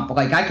 came up,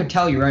 like I could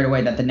tell you right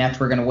away that the Nets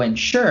were going to win.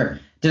 Sure.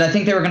 Did I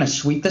think they were going to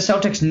sweep the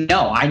Celtics?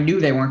 No, I knew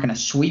they weren't going to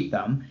sweep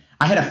them.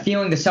 I had a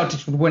feeling the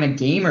Celtics would win a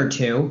game or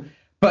two,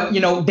 but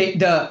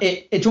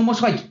it's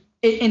almost like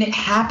and it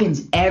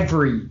happens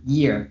every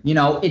year.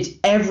 It's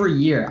every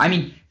year. I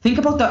mean, think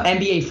about the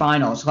NBA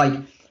finals, like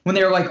when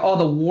they were like,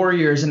 the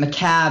Warriors and the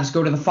Cavs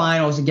go to the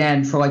finals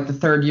again for like the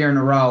 3rd year in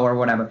a row or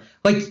whatever.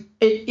 Like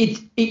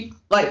it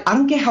like I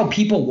don't get how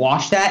people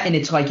watch that and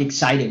it's like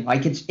exciting.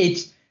 Like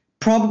it's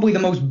probably the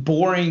most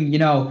boring,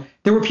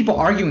 there were people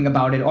arguing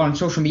about it on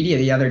social media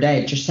the other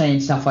day, just saying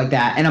stuff like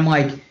that. And I'm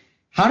like,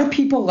 how do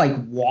people like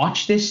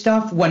watch this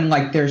stuff when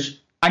like the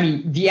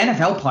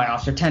NFL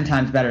playoffs are 10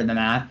 times better than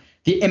that.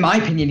 In my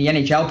opinion, the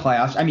NHL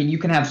playoffs, I mean, you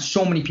can have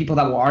so many people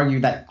that will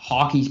argue that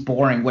hockey's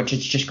boring, which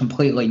it's just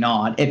completely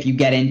not if you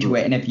get into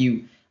it and if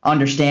you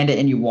understand it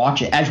and you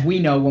watch it. As we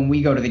know when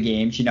we go to the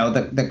games,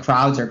 the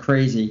crowds are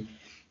crazy.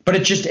 But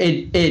it just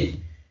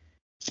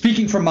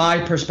speaking from my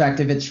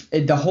perspective,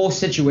 the whole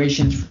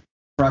situation's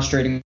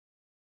frustrating.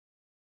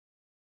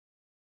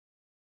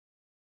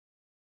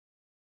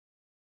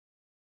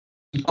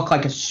 He looked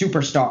like a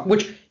superstar,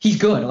 which he's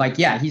good. Like,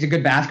 yeah, he's a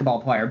good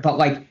basketball player, but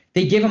like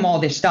they give him all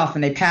this stuff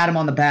and they pat him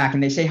on the back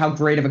and they say how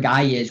great of a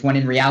guy he is when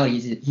in reality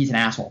he's an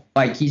asshole.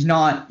 Like he's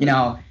not,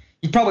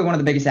 he's probably one of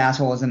the biggest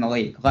assholes in the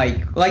league.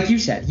 Like you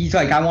said, he's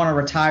like, I want to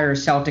retire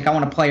as Celtic, I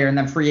want to play here, and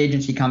then free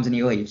agency comes and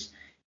he leaves.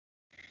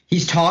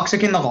 He's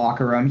toxic in the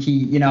locker room.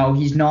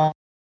 He's not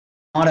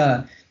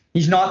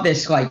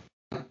this like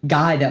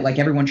guy that like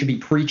everyone should be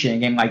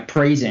preaching and like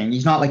praising.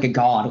 He's not like a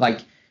god.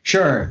 Like,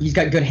 sure, he's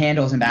got good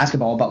handles in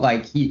basketball, but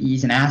like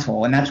he's an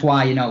asshole. And that's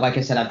why, like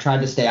I said, I've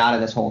tried to stay out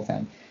of this whole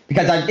thing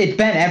because it's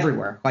been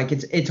everywhere. Like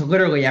it's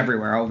literally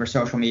everywhere over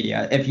social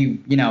media. If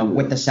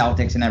with the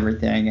Celtics and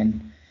everything.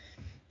 And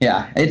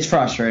yeah, it's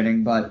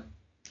frustrating, but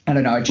I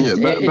don't know. It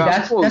just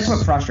that's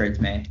what frustrates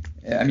me.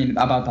 I mean,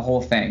 about the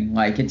whole thing.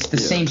 Like it's the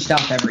same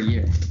stuff every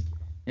year.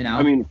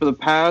 I mean, for the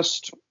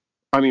past,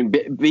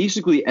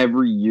 basically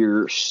every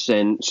year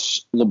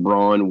since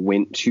LeBron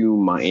went to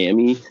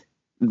Miami,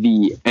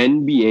 the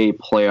NBA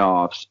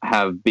playoffs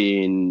have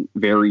been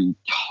very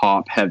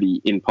top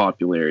heavy in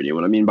popularity.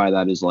 What I mean by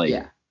that is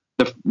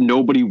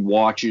nobody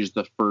watches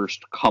the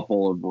first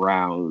couple of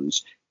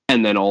rounds,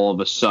 and then all of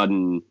a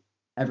sudden,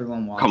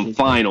 everyone watches. Come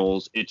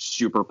finals, it's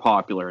super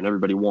popular, and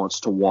everybody wants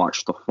to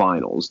watch the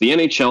finals. The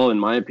NHL, in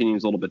my opinion,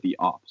 is a little bit the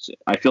opposite.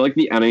 I feel like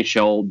the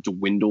NHL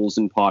dwindles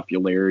in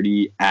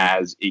popularity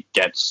as it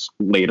gets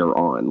later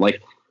on.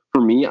 Like for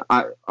me,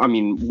 I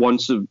mean,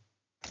 once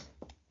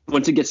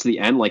it gets to the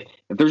end, like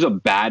if there's a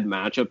bad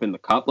matchup in the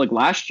cup, like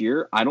last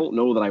year, I don't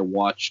know that I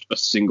watched a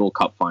single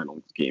cup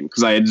finals game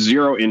because I had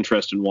zero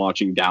interest in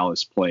watching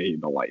Dallas play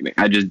the Lightning.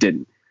 I just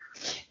didn't.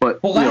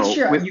 But last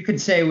year you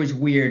could say it was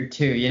weird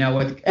too.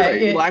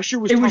 Last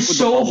year it was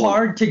so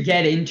hard to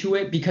get into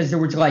it because there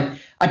was like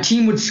a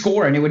team would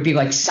score and it would be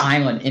like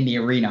silent in the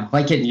arena.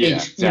 Like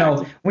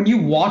exactly. When you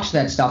watch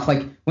that stuff,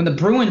 like when the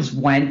Bruins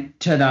went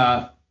to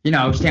the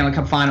Stanley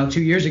Cup final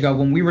 2 years ago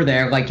when we were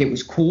there, like it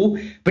was cool.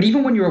 But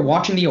even when you were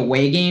watching the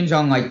away games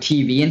on like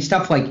TV and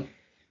stuff, like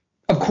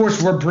of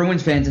course we're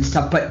Bruins fans and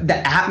stuff, but the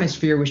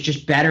atmosphere was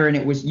just better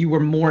and you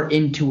were more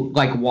into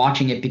like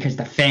watching it because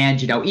the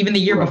fans, even the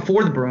year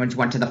before the Bruins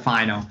went to the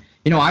final,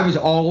 I was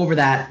all over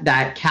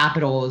that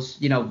Capitals,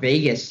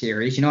 Vegas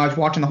series. I was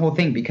watching the whole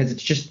thing because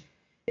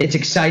it's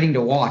exciting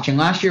to watch. And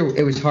last year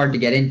it was hard to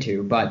get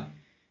into, but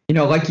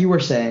like you were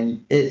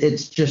saying,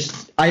 it's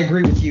just, I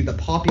agree with you. The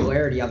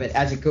popularity of it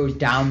as it goes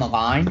down the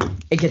line,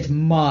 it gets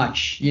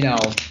much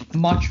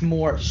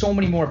more, so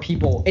many more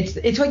people. It's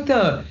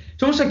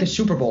almost like the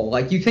Super Bowl.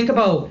 Like you think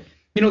about,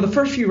 the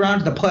first few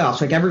rounds of the playoffs,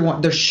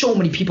 like there's so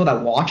many people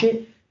that watch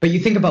it, but you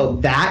think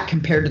about that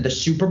compared to the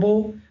Super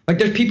Bowl, like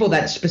there's people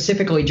that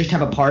specifically just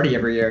have a party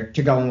every year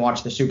to go and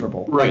watch the Super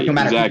Bowl. Right, like, no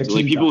matter exactly.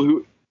 Like people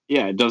who,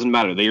 it doesn't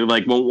matter. They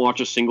like won't watch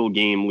a single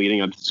game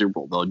leading up to the Super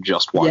Bowl. They'll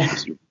just watch the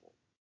Super Bowl.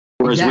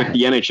 Whereas with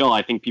the NHL,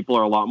 I think people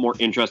are a lot more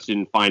interested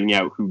in finding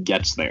out who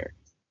gets there.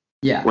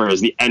 Yeah. Whereas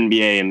the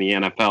NBA and the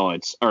NFL,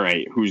 it's, all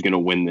right, who's going to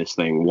win this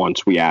thing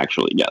once we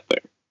actually get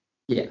there?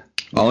 Yeah.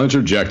 I'll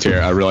interject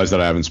here. I realize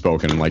that I haven't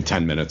spoken in like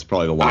 10 minutes,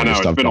 probably the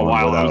longest. I know, it's been a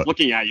while. I was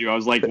looking at you. I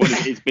was like,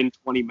 it's been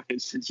 20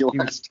 minutes since you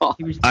last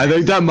talked. I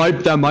think that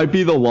might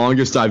be the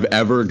longest I've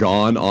ever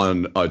gone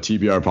on a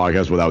TBR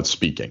podcast without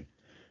speaking.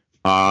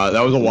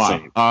 That was a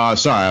while.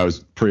 Sorry, I was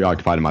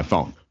preoccupied in my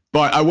phone.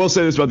 But I will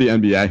say this about the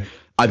NBA.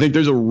 I think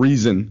there's a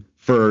reason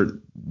for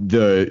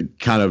the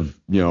kind of,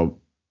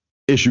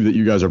 issue that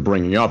you guys are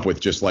bringing up with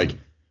just like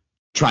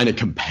trying to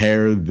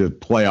compare the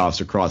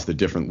playoffs across the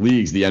different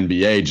leagues. The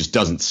NBA just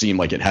doesn't seem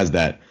like it has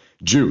that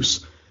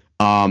juice.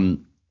 I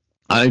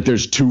think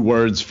there's two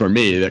words for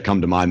me that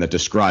come to mind that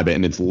describe it,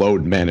 and it's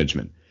load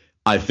management.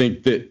 I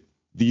think that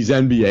these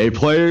NBA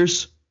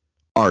players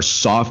are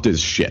soft as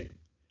shit.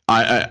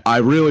 I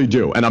really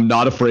do, and I'm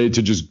not afraid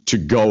to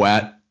go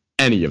at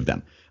any of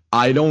them.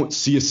 I don't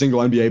see a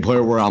single NBA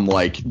player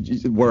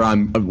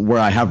where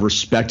I have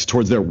respect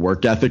towards their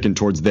work ethic and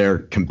towards their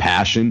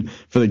compassion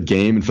for the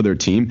game and for their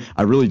team.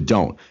 I really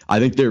don't. I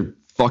think they're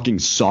fucking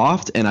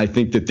soft, and I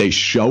think that they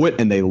show it,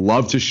 and they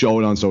love to show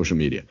it on social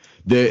media.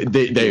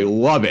 They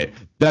love it.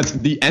 That's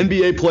the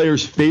NBA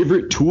player's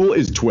favorite tool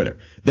is Twitter.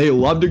 They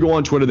love to go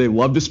on Twitter. They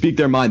love to speak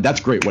their mind. That's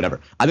great, whatever.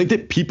 I think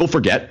that people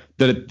forget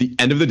that at the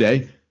end of the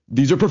day,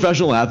 these are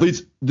professional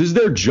athletes. This is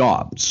their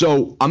job.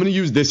 So I'm going to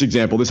use this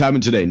example. This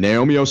happened today.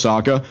 Naomi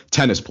Osaka,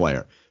 tennis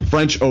player,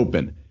 French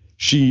Open.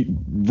 She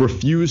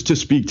refused to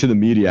speak to the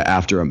media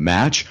after a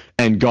match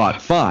and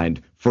got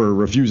fined for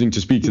refusing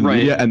to speak to the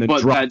media and then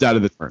dropped out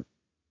of the tournament.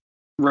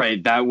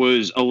 Right. That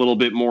was a little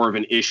bit more of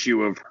an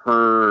issue of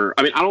her.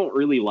 I mean, I don't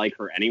really like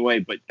her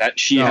anyway, but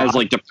that she has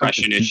like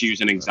depression issues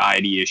and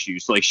anxiety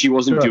issues. Like she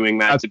wasn't doing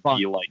that to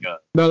be like a.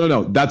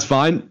 No. That's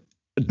fine.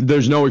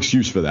 There's no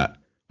excuse for that.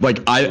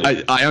 Like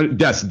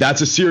that's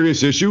a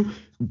serious issue,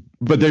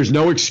 but there's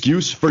no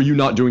excuse for you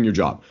not doing your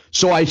job.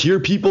 So I hear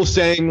people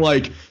saying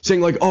like,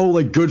 oh,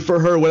 like good for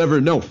her,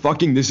 whatever. No,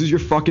 fucking, this is your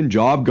fucking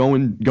job. Go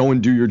and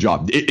do your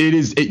job.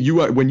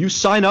 When you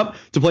sign up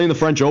to play in the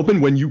French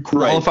Open, when you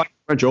qualify for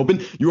the French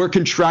Open, you are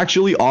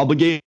contractually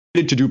obligated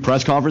to do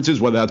press conferences,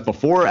 whether that's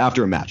before or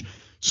after a match.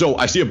 So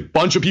I see a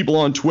bunch of people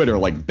on Twitter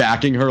like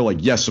backing her, like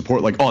yes,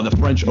 support, like, oh, the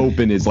French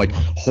Open is like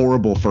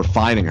horrible for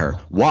fining her.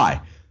 Why?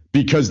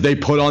 because they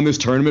put on this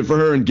tournament for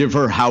her and give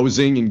her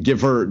housing and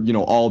give her,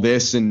 all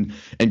this and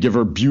give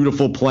her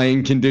beautiful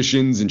playing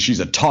conditions, and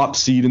she's a top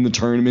seed in the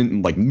tournament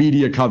and like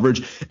media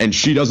coverage, and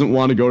she doesn't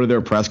want to go to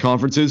their press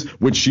conferences,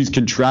 which she's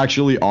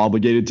contractually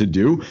obligated to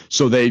do.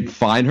 So they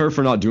fine her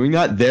for not doing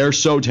that. They're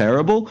so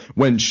terrible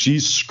when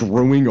she's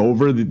screwing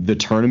over the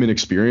tournament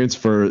experience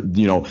for,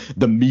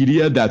 the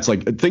media. That's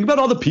like, think about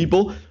all the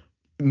people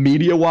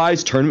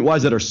media-wise,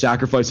 tournament-wise, that are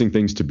sacrificing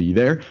things to be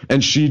there,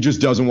 and she just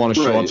doesn't want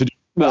to show up to do.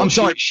 Well, I'm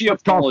sorry, she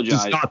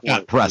apologized. It's not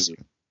that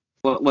pressing.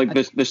 Like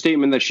the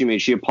statement that she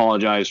made, she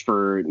apologized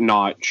for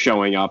not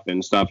showing up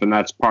and stuff, and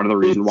that's part of the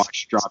reason why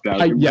she dropped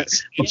out.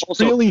 Yes, it's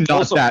also, really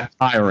not that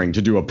tiring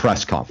to do a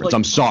press conference.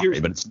 I'm sorry,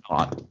 but it's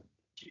not.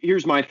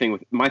 Here's my thing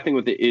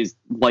with it is,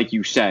 like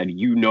you said,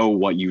 you know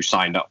what you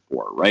signed up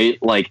for,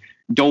 right? Like,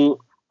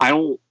 I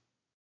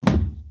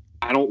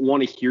don't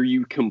want to hear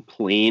you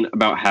complain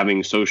about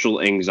having social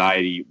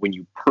anxiety when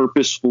you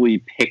purposefully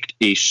picked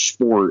a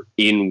sport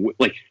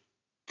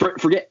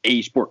forget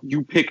a sport.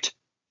 You picked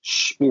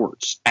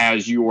sports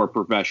as your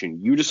profession.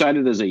 You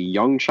decided as a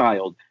young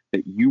child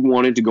that you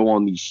wanted to go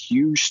on these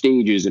huge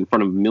stages in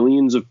front of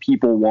millions of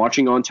people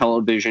watching on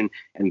television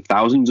and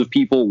thousands of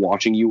people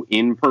watching you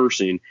in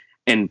person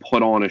and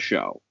put on a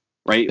show,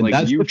 right? And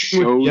like, you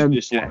chose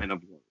this line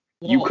of work.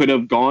 You could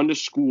have gone to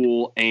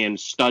school and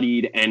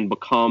studied and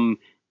become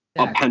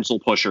a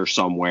pencil pusher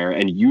somewhere,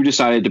 and you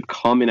decided to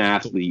become an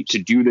athlete to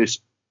do this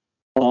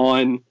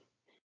on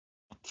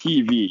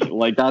TV.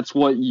 Like, that's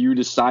what you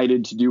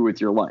decided to do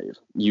with your life.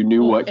 You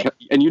knew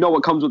and you know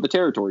what comes with the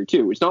territory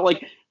too. It's not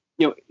like,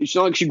 it's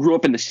not like she grew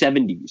up in the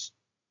 70s,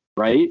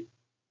 right?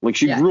 Like,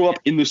 she grew up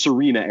in the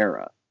Serena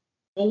era.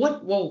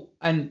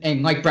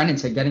 And like Brendan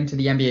said, getting to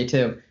the NBA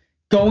too,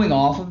 going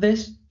off of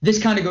this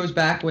kind of goes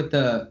back with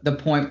the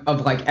point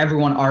of like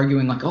everyone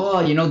arguing like,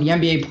 oh, the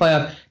NBA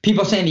playoff,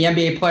 people saying the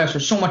NBA playoffs are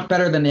so much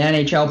better than the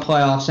NHL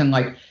playoffs, and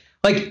like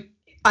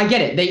I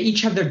get it, they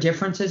each have their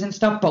differences and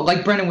stuff, but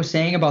like Brendan was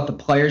saying about the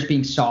players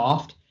being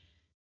soft,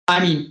 I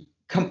mean,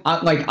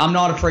 I'm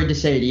not afraid to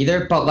say it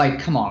either, but like,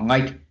 come on,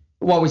 like,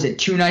 what was it,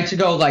 2 nights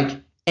ago, like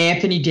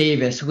Anthony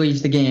Davis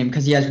leaves the game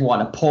because he has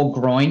a pulled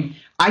groin.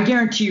 I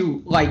guarantee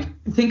you, like,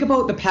 think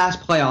about the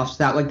past playoffs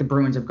that like the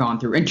Bruins have gone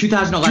through in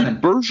 2011.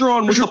 Dude,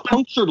 Bergeron was a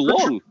punctured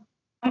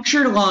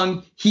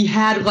lung. He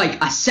had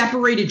like a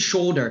separated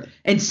shoulder.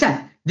 And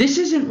Seth, this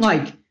isn't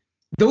like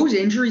those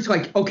injuries.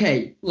 Like,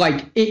 okay,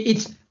 like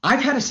it's. I've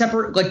had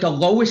the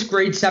lowest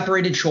grade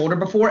separated shoulder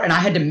before, and I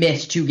had to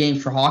miss 2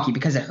 games for hockey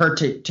because it hurt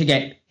to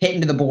get hit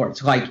into the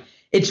boards. Like,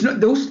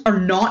 those are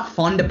not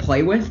fun to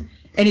play with,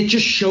 and it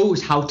just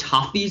shows how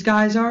tough these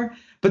guys are.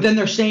 But then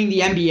they're saying the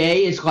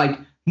NBA is like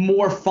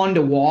more fun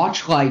to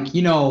watch, like,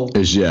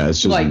 it's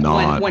just like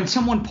not. When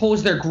someone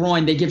pulls their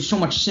groin, they give so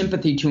much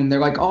sympathy to him.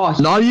 They're like, oh,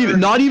 not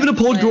even a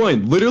pulled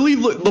groin. Literally,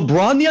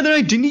 LeBron the other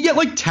night, didn't he get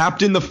like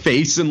tapped in the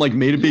face and like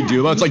made a big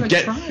deal? It's like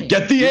get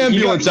the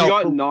ambulance out. He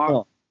got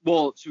knocked.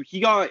 Well, so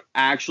he got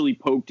actually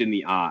poked in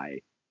the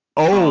eye.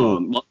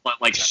 Oh,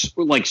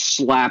 like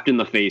slapped in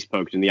the face,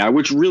 poked in the eye,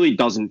 which really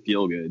doesn't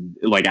feel good,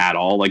 like, at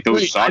all. Like,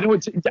 those. I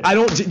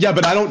don't. Yeah,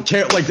 but I don't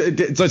care. Like,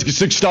 it's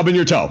like stubbing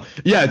your toe.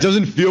 Yeah, it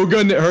doesn't feel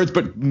good and it hurts,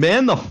 but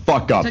man, the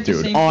fuck up,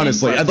 dude.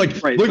 Honestly, I'd like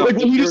what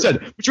you just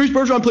said. Patrice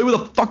Bergeron played with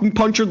a fucking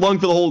punctured lung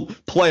for the whole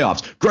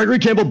playoffs. Gregory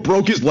Campbell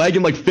broke his leg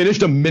and like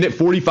finished a minute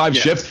 45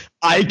 shift.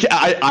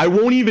 I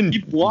won't even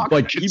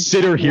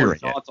consider hearing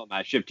thoughts on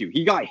that shift too.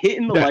 He got hit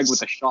in the leg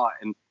with a shot,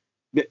 and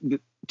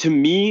to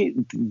me,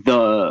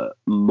 the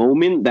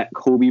moment that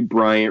Kobe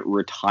Bryant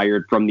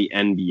retired from the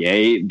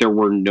NBA, there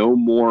were no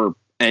more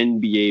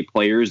NBA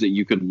players that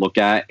you could look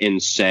at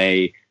and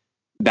say,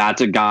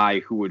 that's a guy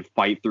who would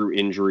fight through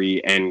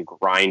injury and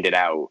grind it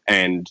out.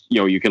 And,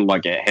 you can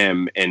look at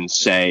him and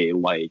say,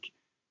 like,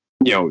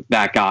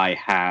 that guy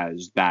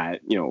has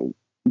that,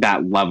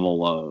 that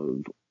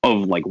level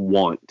of like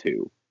want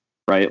to,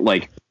 right?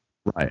 Like,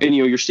 right. And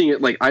you're seeing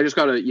it, like, I just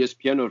got an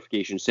ESPN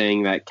notification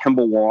saying that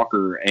Kemba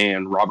Walker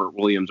and Robert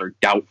Williams are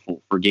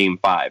doubtful for Game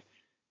 5.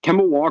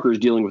 Kemba Walker is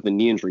dealing with a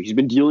knee injury. He's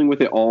been dealing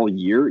with it all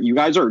year. You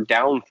guys are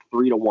down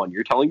 3-1.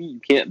 You're telling me you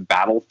can't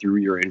battle through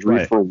your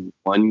injury for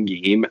one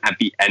game at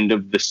the end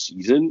of the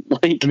season?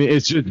 Like, I mean,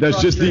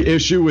 that's just the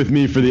issue with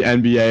me for the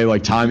NBA.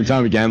 Like, time and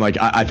time again, like,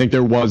 I think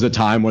there was a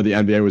time where the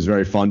NBA was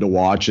very fun to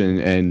watch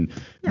and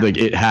like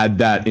it had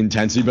that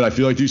intensity. But I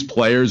feel like these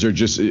players are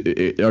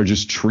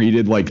just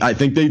treated like, I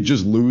think they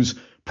just lose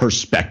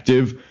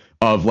perspective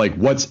of like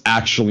what's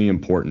actually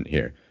important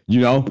here.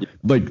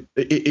 Like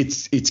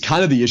it's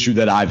kind of the issue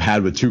that I've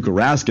had with Tuukka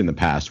Rask in the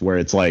past, where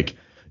it's like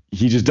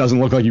he just doesn't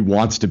look like he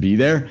wants to be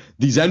there.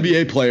 These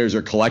NBA players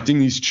are collecting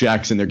these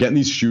checks and they're getting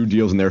these shoe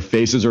deals and their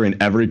faces are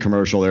in every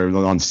commercial. They're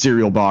on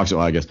cereal boxes.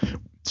 Well, I guess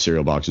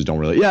cereal boxes don't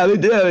really. Yeah, they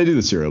do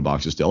the cereal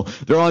boxes still.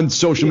 They're on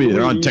social media.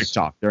 They're on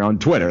TikTok. They're on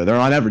Twitter. They're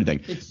on everything.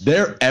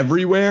 They're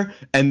everywhere,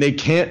 and they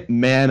can't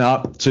man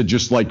up to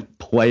just like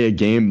play a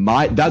game.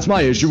 That's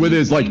my issue with it,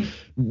 is like,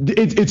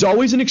 it's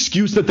always an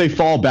excuse that they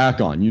fall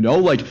back on,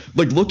 like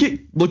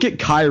look at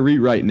Kyrie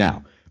right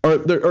now.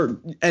 or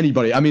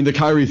anybody. I mean, the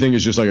Kyrie thing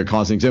is just like a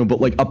constant example,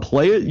 but like a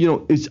player,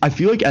 I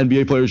feel like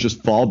NBA players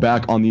just fall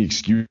back on the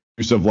excuse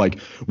of like,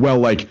 well,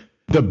 like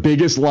the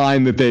biggest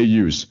line that they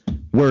use,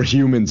 we're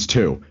humans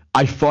too.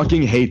 I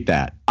fucking hate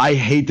that. I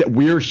hate that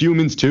we're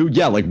humans too.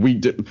 Yeah, like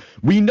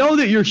we know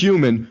that you're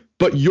human,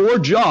 but your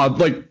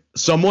job, like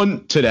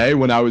someone today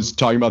when I was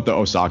talking about the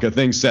Osaka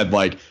thing said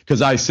like,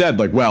 because I said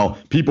like, well,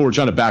 people were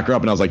trying to back her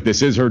up and I was like,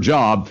 this is her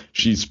job.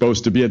 She's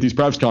supposed to be at these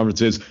press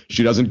conferences.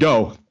 She doesn't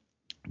go.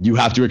 You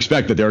have to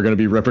expect that there are going to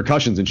be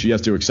repercussions and she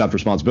has to accept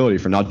responsibility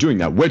for not doing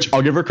that, which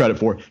I'll give her credit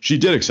for. She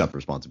did accept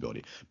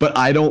responsibility. But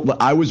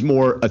I was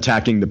more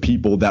attacking the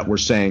people that were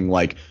saying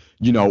like,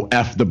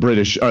 F the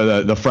British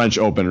or the French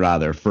Open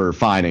rather for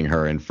fining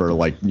her and for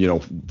like,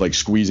 like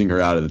squeezing her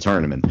out of the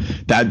tournament.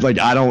 That like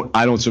I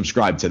don't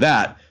subscribe to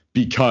that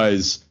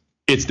because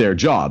it's their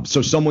job.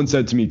 So someone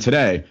said to me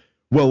today,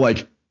 well,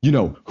 like,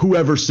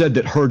 whoever said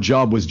that her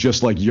job was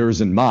just like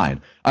yours and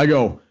mine? I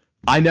go,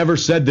 I never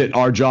said that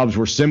our jobs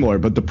were similar,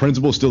 but the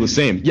principle is still the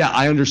same. Yeah,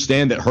 I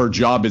understand that her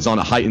job is on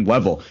a heightened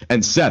level.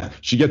 And Seth,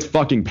 she gets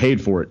fucking paid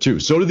for it too.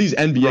 So do these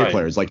NBA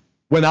players. Like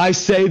when I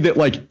say that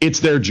like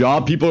it's their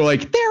job, people are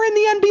like, they're in the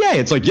NBA.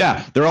 It's like,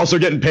 yeah, they're also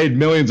getting paid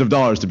millions of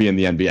dollars to be in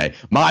the NBA.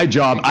 My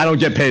job, I don't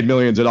get paid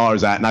millions of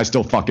dollars at, and I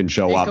still fucking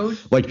show up.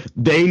 Like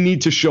they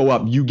need to show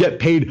up. You get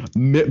paid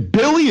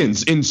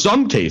billions in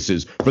some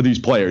cases for these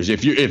players.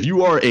 If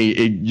you are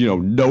a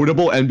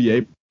notable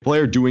NBA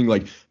player doing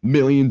like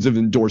millions of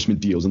endorsement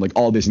deals and like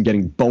all this and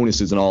getting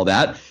bonuses and all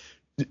that,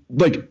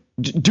 like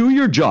do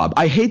your job.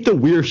 I hate the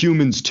we're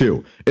humans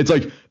too. It's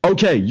like,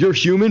 okay, you're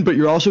human, but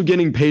you're also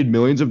getting paid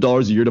millions of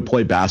dollars a year to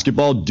play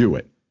basketball. Do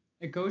it.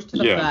 It goes to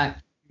the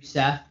fact,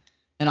 Seth,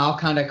 and I'll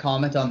kind of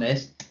comment on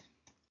this.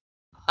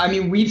 I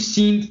mean, we've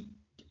seen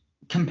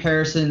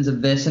comparisons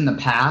of this in the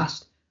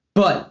past,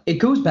 but it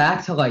goes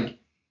back to like,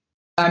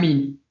 I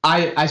mean,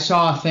 I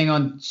saw a thing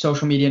on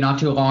social media not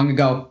too long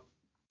ago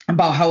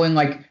about how in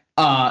like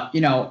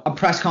a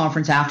press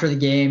conference after the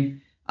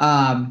game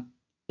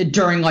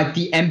during like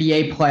the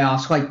NBA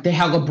playoffs, like they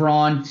had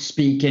LeBron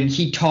speak and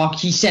he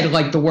said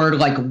like the word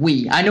like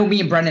we. I know me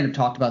and Brendan have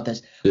talked about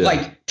this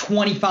like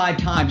 25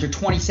 times or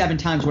 27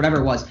 times, whatever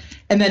it was.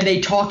 And then they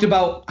talked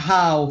about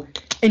how,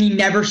 and he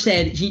never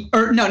said he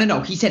said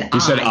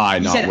I.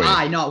 He said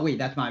I, not we.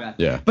 That's my bad.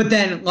 Yeah. But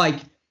then like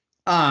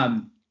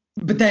in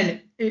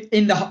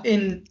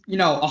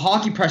a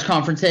hockey press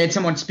conference, they had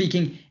someone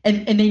speaking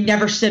and they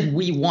never said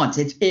we once.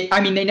 They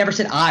never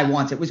said I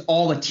once. It was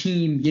all a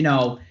team,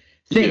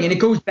 thing. Yeah. And it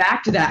goes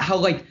back to that, how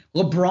like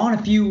LeBron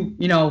a few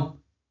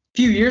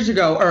years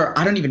ago, or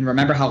I don't even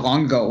remember how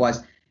long ago it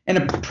was, in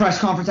a press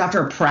conference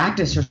after a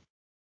practice or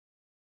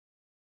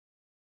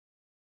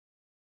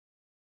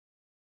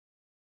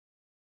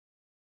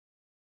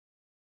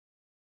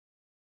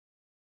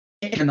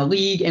in the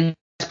league and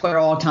best player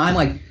all time,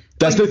 like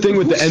that's the thing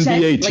with the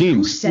NBA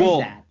teams.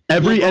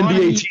 Every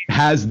NBA team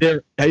has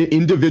their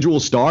individual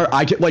star.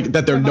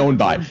 That they're known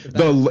by.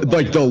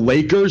 The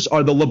Lakers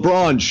are the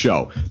LeBron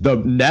show. The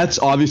Nets,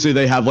 obviously,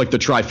 they have like the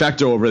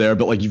trifecta over there,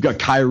 but like you've got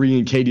Kyrie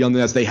and KD on the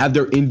Nets. They have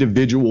their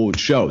individual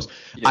shows.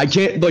 Yes. I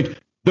can't like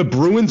the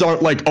Bruins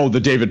aren't like, the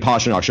David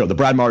Pastrnak show, the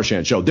Brad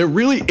Marchand show. There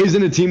really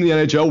isn't a team in the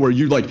NHL where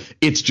you like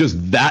it's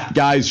just that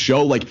guy's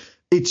show. Like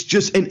it's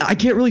just, and I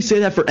can't really say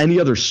that for any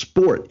other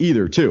sport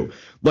either, too.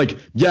 Like,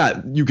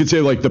 yeah, you could say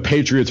like the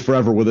Patriots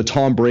forever with a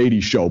Tom Brady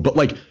show, but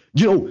like,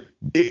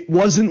 it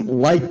wasn't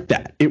like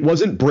that. It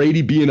wasn't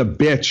Brady being a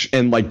bitch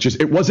and like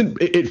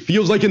it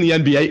feels like in the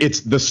NBA,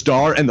 it's the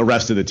star and the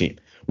rest of the team.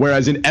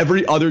 Whereas in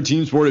every other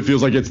team sport, it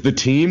feels like it's the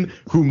team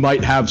who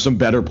might have some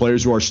better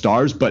players who are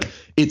stars, but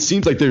it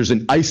seems like there's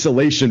an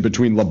isolation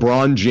between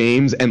LeBron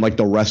James and like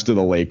the rest of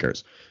the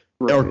Lakers.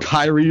 Right. Or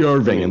Kyrie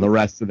Irving and the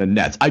rest of the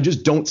Nets. I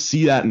just don't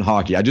see that in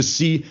hockey. I just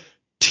see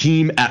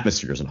team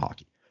atmospheres in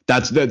hockey.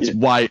 That's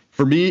why,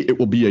 for me, it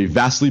will be a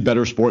vastly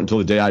better sport until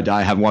the day I die.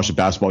 I haven't watched a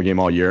basketball game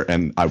all year,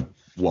 and I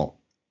won't.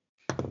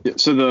 Yeah,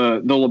 so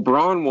the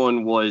LeBron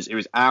one was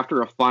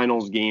after a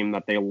finals game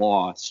that they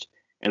lost,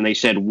 and they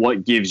said,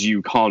 what gives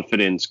you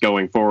confidence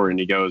going forward? And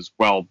he goes,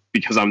 well,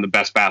 because I'm the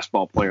best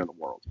basketball player in the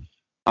world.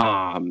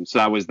 So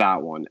that was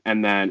that one.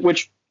 And then,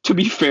 which, to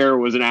be fair,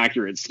 was an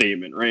accurate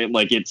statement, right?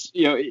 Like it's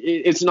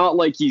not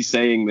like he's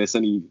saying this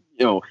and he,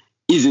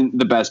 isn't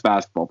the best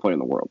basketball player in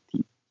the world.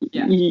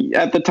 He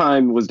at the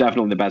time was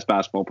definitely the best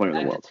basketball player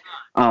in the world.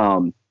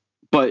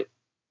 But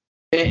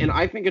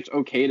I think it's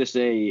okay to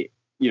say,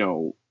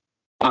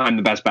 I'm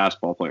the best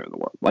basketball player in the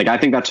world. Like, I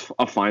think that's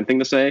a fine thing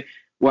to say.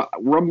 What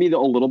rubbed me a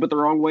little bit the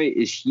wrong way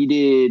is he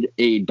did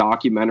a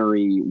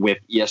documentary with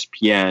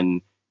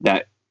ESPN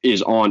that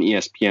is on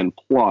ESPN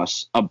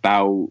Plus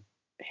about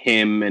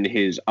him and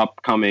his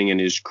upcoming and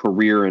his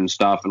career and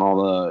stuff and all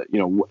the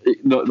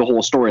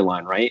whole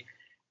storyline, right?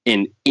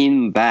 And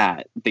in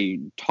that, they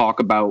talk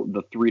about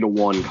the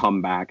 3-1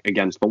 comeback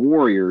against the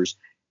Warriors,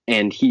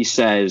 and he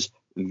says,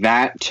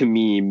 that to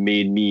me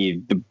made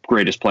me the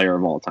greatest player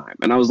of all time.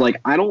 And I was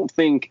like, I don't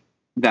think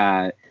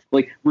that,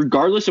 like,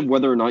 regardless of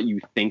whether or not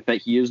you think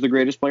that he is the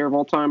greatest player of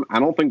all time, I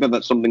don't think that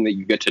that's something that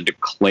you get to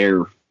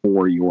declare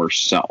for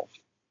yourself.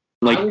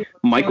 Like,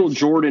 Michael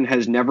Jordan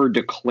has never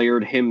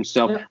declared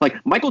himself. Like,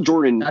 Michael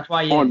Jordan,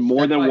 on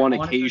more than one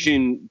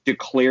occasion,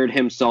 declared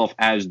himself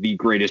as the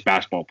greatest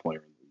basketball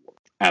player in the world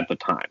at the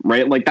time,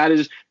 right? Like, that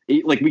is,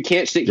 like, we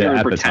can't sit here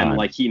and pretend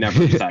like he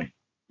never said,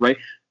 right?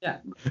 Yeah.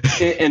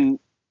 And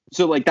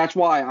so, like, that's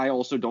why I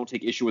also don't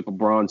take issue with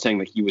LeBron saying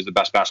that he was the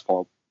best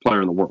basketball player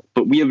in the world.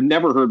 But we have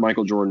never heard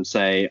Michael Jordan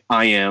say,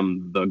 I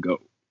am the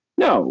GOAT.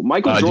 No,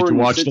 Michael Jordan. Did you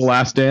watch The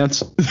Last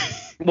Dance?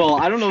 Well,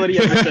 I don't know that he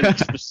ever said it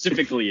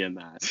specifically in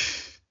that.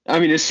 I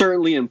mean, it's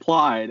certainly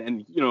implied,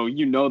 and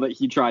you know that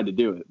he tried to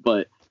do it.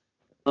 But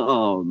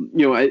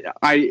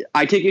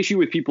I take issue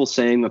with people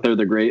saying that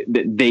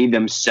that they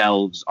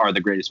themselves are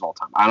the greatest of all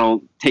time. I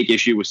don't take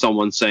issue with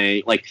someone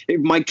saying, like, if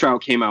Mike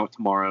Trout came out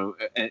tomorrow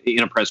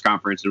in a press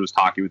conference and was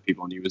talking with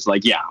people and he was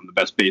like, yeah, I'm the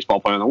best baseball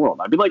player in the world.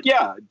 I'd be like,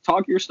 yeah,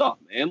 talk your stuff,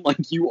 man.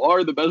 Like, you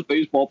are the best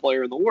baseball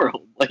player in the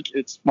world. Like,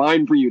 it's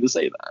fine for you to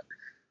say that.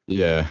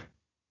 Yeah.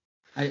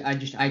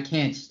 I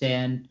can't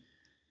stand.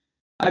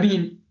 I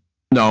mean,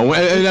 no,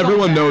 and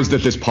everyone knows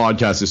that this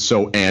podcast is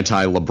so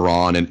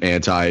anti-LeBron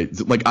and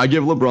like, I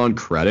give LeBron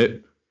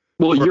credit.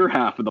 Well, your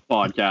half of the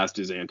podcast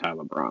is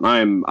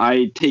anti-LeBron.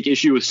 I take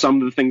issue with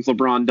some of the things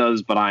LeBron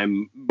does, but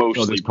I'm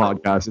mostly. This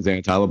podcast is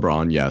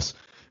anti-LeBron. Yes.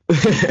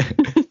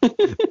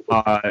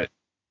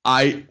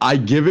 I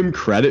give him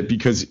credit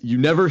because you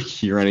never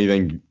hear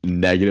anything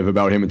negative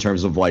about him in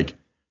terms of, like,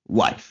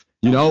 life.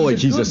 Like,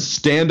 he's a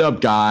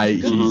stand-up guy.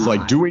 He's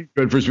like doing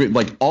good for his,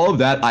 like, all of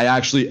that. I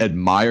actually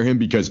admire him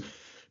because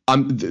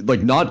I'm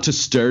like, not to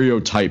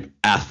stereotype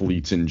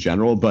athletes in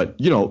general,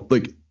 but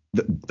like,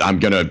 I'm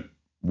gonna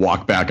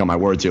walk back on my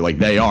words here. Like,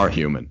 they are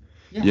human.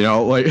 Yeah.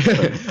 Like,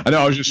 I know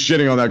I was just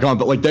shitting on that comment,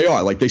 but, like, they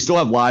are. Like, they still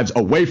have lives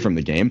away from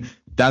the game.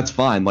 That's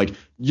fine. Like,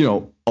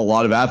 a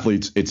lot of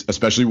athletes, it's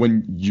especially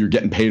when you're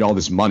getting paid all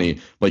this money.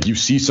 Like, you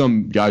see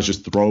some guys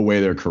just throw away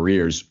their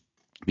careers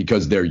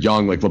because they're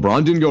young. Like,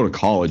 LeBron didn't go to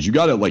college. You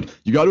got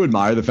to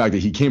admire the fact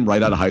that he came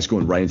right out of high school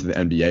and right into the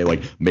NBA,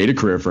 like, made a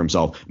career for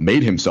himself,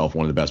 made himself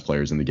one of the best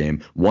players in the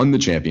game, won the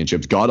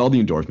championships, got all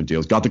the endorsement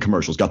deals, got the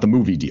commercials, got the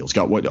movie deals,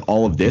 got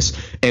all of this,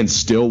 and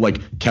still,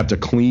 like, kept a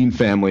clean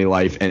family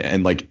life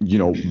and like,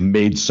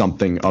 made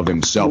something of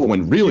himself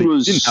when really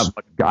he didn't have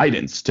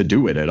guidance to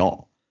do it at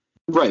all.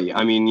 Right.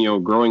 I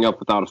mean, growing up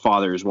without a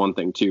father is one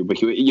thing too, but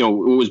he,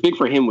 what was big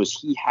for him was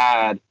he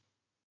had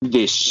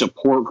this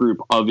support group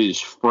of his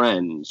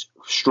friends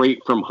straight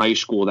from high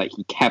school that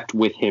he kept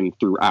with him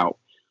throughout.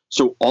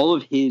 So all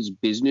of his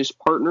business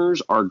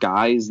partners are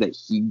guys that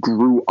he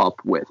grew up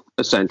with,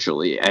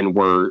 essentially, and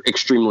were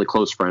extremely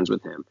close friends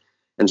with him.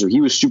 And so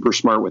he was super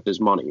smart with his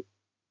money.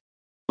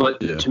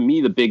 But to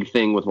me, the big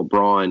thing with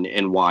LeBron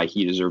and why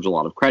he deserves a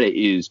lot of credit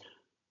is,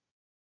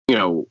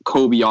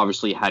 Kobe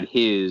obviously had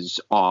his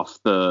off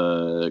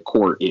the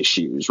court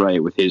issues,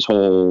 right? With his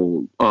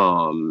whole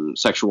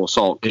sexual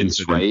assault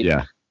case, right?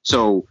 Yeah.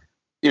 So,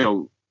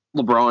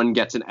 LeBron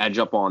gets an edge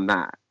up on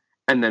that.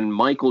 And then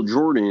Michael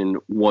Jordan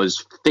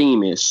was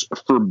famous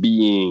for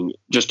being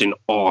just an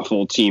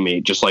awful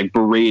teammate, just like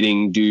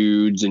berating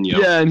dudes and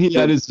and he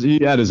had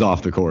his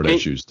off the court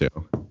issues too.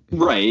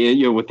 Right,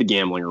 with the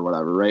gambling or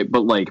whatever, right?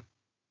 But like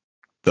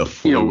the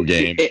flu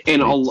game.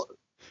 And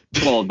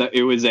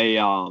it was a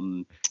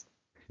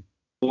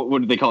what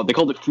did they call it? They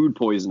called it food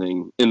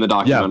poisoning in the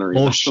documentary.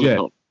 Yeah, bullshit.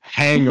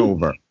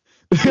 Hangover.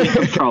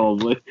 Yeah,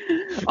 probably.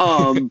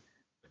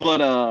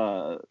 But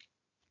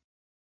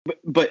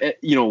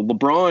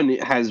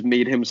LeBron has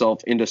made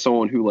himself into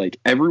someone who, like,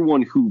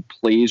 everyone who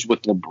plays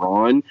with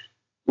LeBron,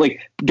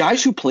 like,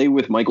 guys who play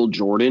with Michael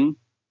Jordan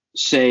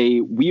say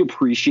we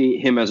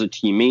appreciate him as a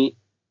teammate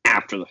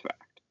after the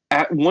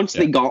fact. Once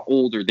they got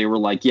older, they were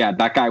like, yeah,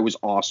 that guy was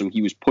awesome.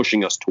 He was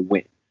pushing us to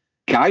win.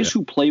 Guys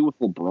who play with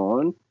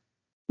LeBron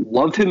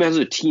love him as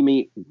a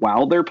teammate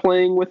while they're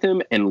playing with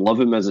him and love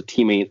him as a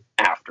teammate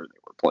after they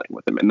were playing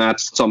with him. And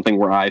that's something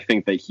where I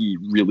think that he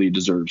really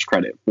deserves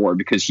credit for,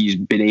 because he's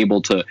been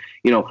able to,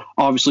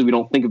 obviously we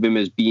don't think of him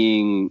as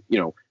being,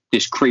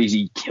 this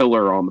crazy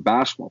killer on the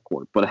basketball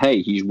court, but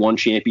hey, he's won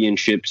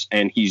championships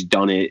and he's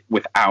done it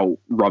without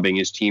rubbing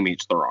his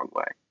teammates the wrong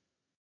way.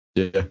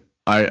 Yeah.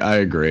 I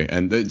agree.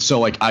 And so,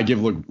 like, I give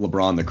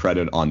LeBron the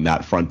credit on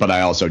that front, but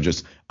I also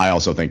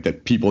think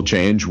that people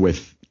change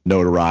with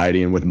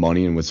notoriety and with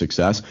money and with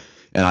success.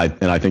 And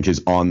I think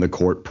his on the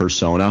court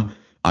persona,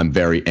 I'm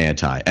very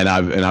anti, and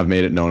I've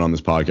made it known on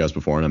this podcast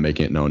before, and I'm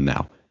making it known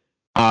now.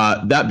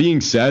 That being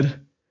said,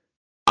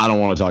 I don't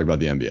want to talk about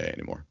the NBA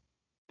anymore.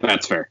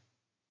 That's fair.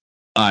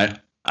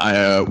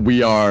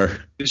 We are.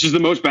 This is the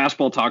most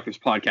basketball talk this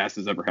podcast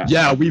has ever had.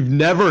 Yeah, we've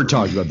never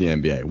talked about the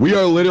NBA. We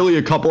are literally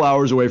a couple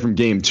hours away from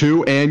Game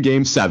 2 and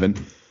Game 7.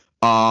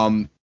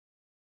 We're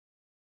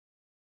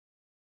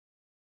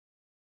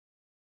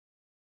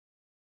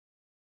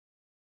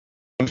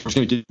just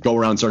going to go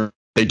around. So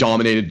they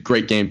dominated.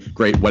 Great game.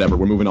 Great. Whatever.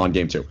 We're moving on.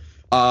 Game 2.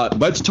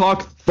 Let's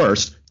talk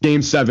first.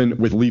 Game 7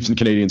 with Leafs and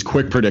Canadiens.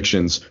 Quick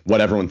predictions. What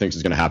everyone thinks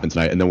is going to happen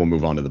tonight, and then we'll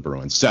move on to the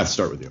Bruins. Seth,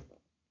 start with you.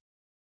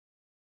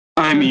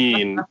 I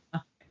mean,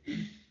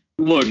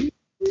 look,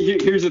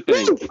 Here's the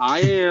thing.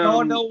 We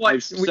all know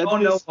what we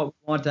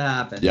want to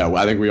happen. Yeah,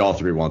 well, I think we all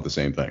three want the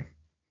same thing.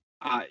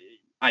 I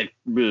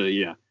really,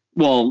 yeah.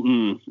 Well,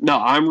 no,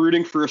 I'm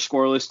rooting for a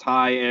scoreless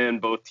tie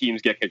and both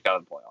teams get kicked out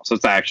of the playoffs.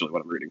 That's actually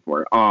what I'm rooting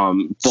for. But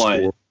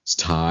scoreless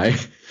tie.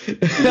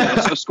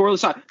 Yeah, so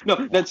scoreless tie.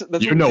 No, that's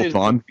you're no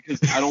fun because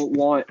I don't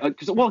want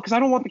because I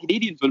don't want the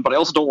Canadians to win, but I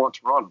also don't want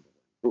Toronto.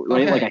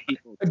 Right? Okay. Like I hate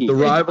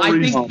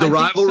the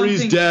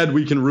rivalry's dead.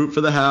 We can root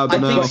for the Habs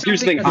now. Here's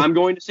the thing. I'm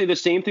going to say the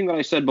same thing that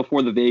I said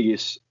before the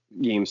Vegas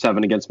Game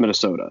 7 against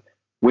Minnesota,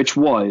 which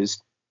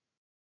was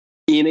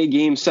in a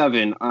Game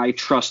 7, I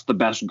trust the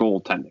best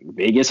goaltending.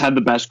 Vegas had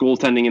the best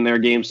goaltending in their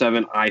Game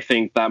 7. I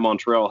think that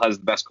Montreal has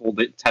the best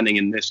goaltending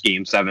in this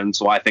Game 7,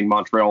 so I think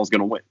Montreal is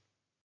going to win.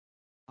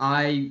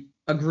 I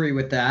agree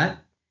with that.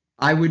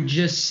 I would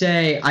just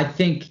say I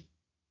think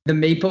the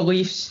Maple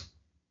Leafs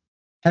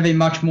have a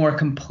much more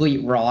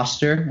complete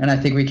roster, and I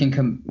think we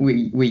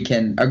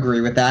can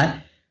agree with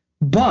that.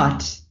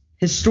 But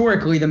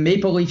historically, the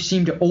Maple Leafs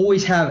seem to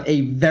always have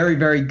a very,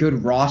 very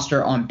good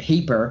roster on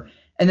paper,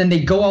 and then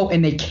they go out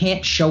and they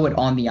can't show it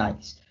on the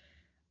ice.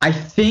 I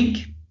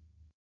think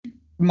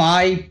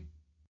I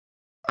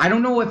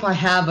don't know if I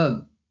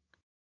have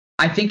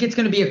I think it's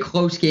going to be a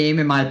close game,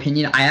 in my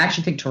opinion. I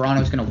actually think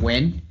Toronto's going to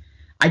win.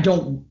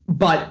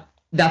 But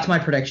that's my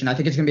prediction. I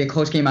think it's going to be a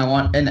close game.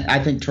 And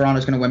I think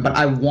Toronto's going to win, but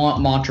I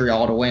want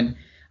Montreal to win.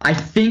 I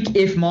think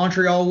if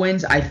Montreal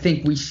wins, I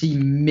think we see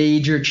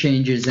major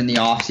changes in the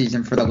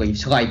offseason for the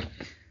Leafs.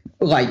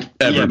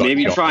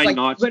 Maybe try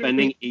not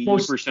spending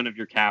 80% of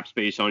your cap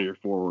space on your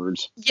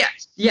forwards.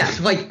 Yes,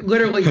 like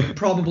literally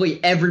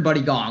probably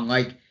everybody gone.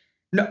 Like,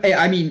 no,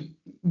 I mean,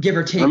 give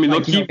or take. I mean,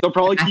 they'll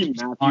probably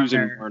keep Matthews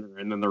and Marner,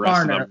 and then the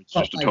rest of them it's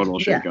just a total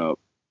shakeup.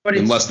 But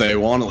unless they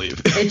want to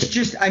leave. It's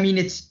just, I mean,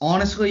 it's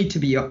honestly, to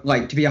be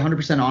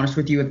 100% honest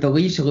with you, if the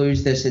Leafs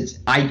lose this,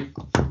 I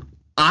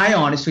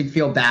honestly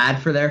feel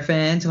bad for their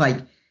fans. Like,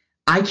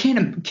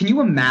 can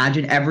you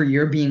imagine every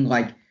year being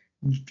like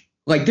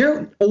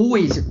they're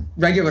always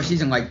regular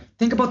season. Like,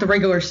 think about the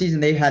regular season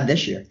they had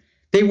this year.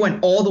 They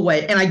went all the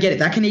way, and I get it.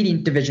 That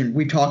Canadian division,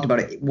 we've talked about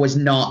it, was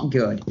not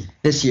good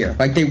this year.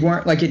 Like, they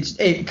weren't, like,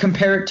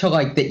 compare it to,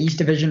 like, the East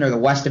Division or the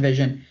West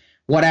Division,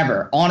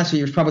 whatever. Honestly,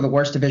 it was probably the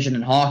worst division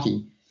in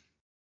hockey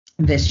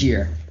this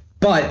year.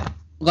 But,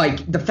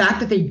 like, the fact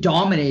that they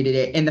dominated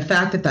it, and the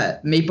fact that the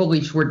Maple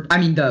Leafs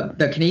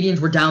the Canadians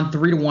were down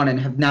 3-1 and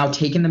have now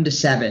taken them to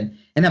 7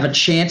 and have a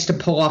chance to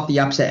pull off the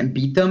upset and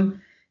beat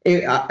them.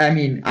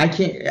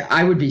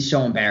 I would be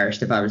so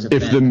embarrassed if I was a fan.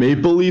 If the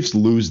Maple Leafs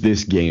lose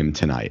this game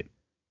tonight,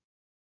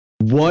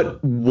 what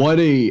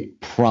a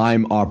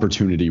prime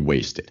opportunity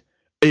wasted.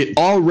 It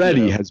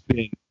already has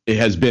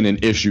been an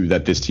issue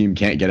that this team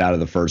can't get out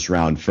of the first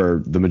round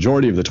for the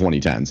majority of the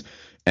 2010s.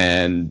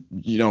 And,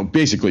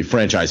 basically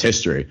franchise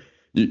history.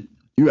 You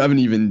haven't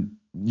even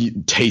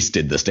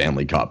tasted the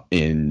Stanley Cup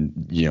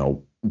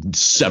in,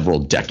 several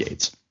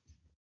decades.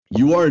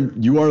 You are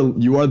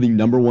the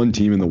number one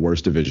team in the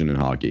worst division in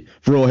hockey.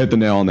 Ferrell hit the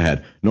nail on the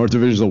head. North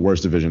Division is the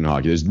worst division in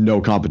hockey. There's no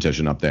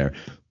competition up there.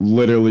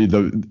 Literally,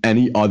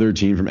 any other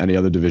team from any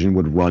other division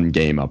would run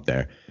game up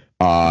there.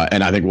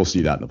 And I think we'll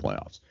see that in the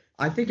playoffs.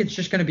 I think it's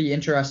just going to be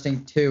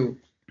interesting, too.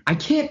 I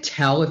can't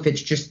tell if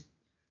it's just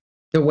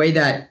the way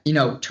that,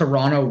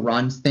 Toronto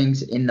runs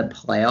things in the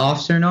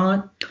playoffs or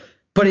not.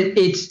 But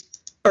it's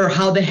or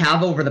how they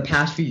have over the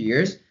past few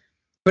years.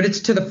 But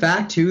it's to the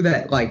fact, too,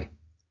 that, like,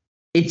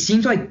 it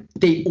seems like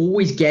they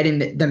always get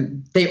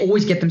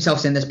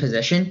themselves in this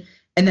position,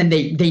 and then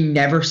they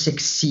never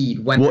succeed.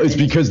 It's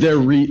because they're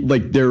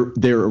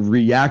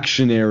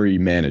reactionary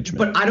management.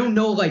 But I don't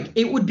know, like,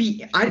 it would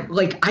be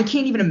I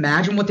can't even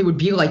imagine what they would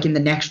be like in the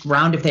next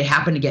round if they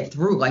happen to get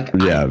through. Like,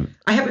 yeah,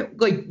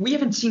 we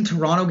haven't seen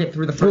Toronto get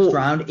through the first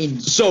round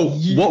in. So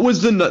years. What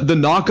was the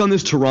knock on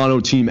this Toronto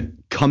team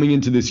coming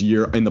into this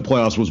year in the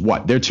playoffs was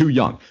what? They're too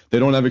young. They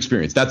don't have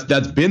experience.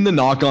 That's been the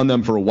knock on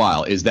them for a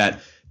while, is that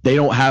they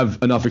don't have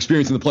enough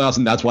experience in the playoffs,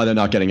 and that's why they're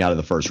not getting out of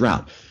the first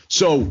round.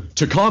 So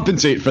to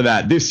compensate for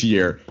that this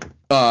year,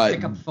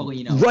 pick up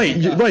Foligno. Right.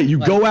 You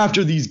go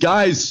after these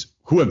guys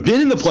who have been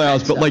in the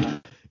playoffs, but like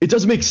it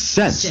doesn't make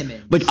sense.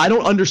 Simmons. Like, I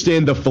don't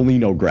understand the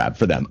Foligno grab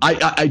for them.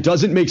 I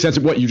doesn't make sense.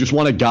 What, you just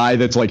want a guy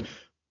that's like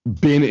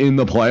been in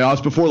the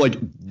playoffs before? Like,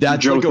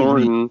 that's Joe like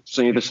Thornton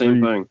saying the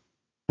same thing.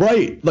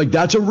 Right. Like,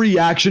 that's a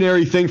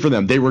reactionary thing for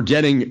them. They were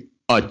getting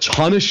a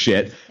ton of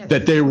shit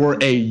that they were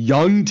a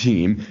young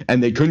team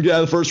and they couldn't get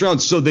out of the first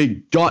round. So they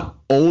got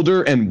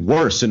older and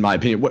worse, in my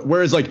opinion.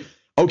 Whereas, like,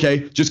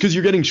 okay, just because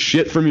you're getting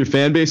shit from your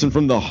fan base and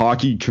from the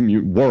hockey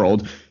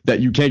world that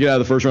you can't get out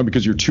of the first round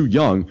because you're too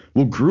young,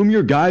 well, groom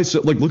your guys.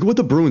 So, like, look at what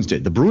the Bruins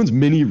did. The Bruins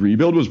mini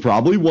rebuild was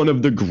probably one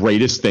of the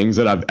greatest things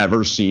that I've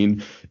ever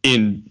seen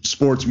in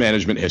sports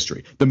management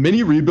history. The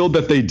mini rebuild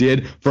that they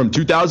did from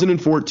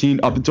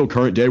 2014 up until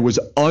current day was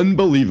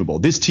unbelievable.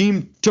 This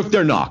team took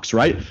their knocks,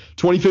 right?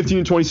 2015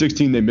 and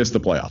 2016, they missed the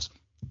playoffs.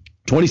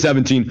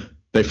 2017,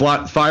 They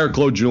fire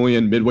Claude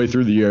Julien midway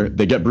through the year.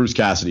 They get Bruce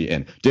Cassidy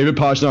in. David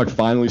Pastrnak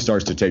finally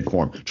starts to take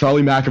form.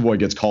 Charlie McAvoy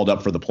gets called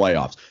up for the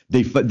playoffs.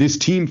 This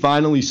team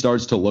finally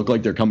starts to look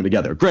like they're coming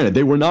together. Granted,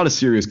 they were not a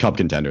serious cup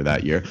contender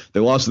that year. They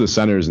lost to the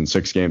Senators in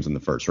 6 games in the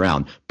first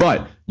round.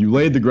 But you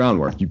laid the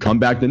groundwork. You come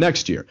back the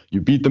next year.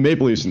 You beat the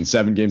Maple Leafs in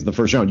 7 games in the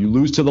first round. You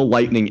lose to the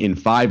Lightning in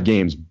 5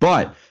 games.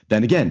 But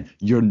then again,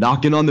 you're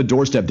knocking on the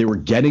doorstep. They were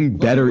getting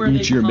better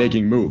each year,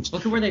 making moves.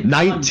 Look at where they've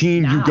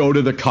 19, you go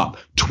to the Cup.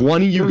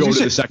 20, you go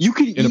to the second. You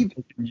could even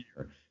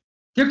year.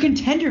 They're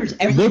contenders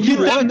every Look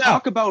year. at them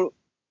now.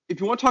 If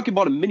you want to talk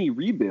about a mini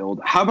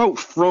rebuild, how about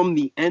from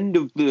the end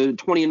of the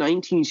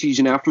 2019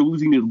 season after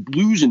losing to the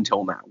Blues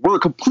until now? We're a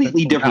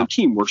completely different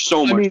team. We're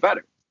so much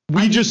better.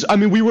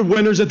 We were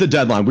winners at the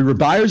deadline. We were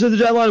buyers at the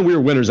deadline, and we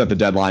were winners at the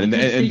deadline.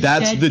 And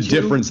that's the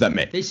difference that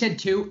made. They said,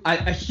 too,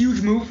 a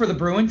huge move for the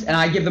Bruins, and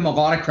I give them a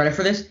lot of credit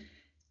for this.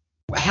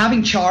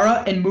 Having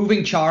Chara and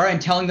moving Chara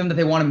and telling them that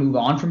they want to move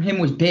on from him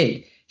was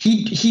big.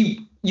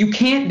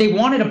 They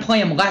wanted to play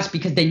him less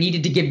because they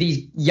needed to give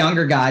these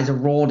younger guys a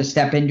role to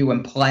step into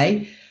and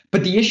play.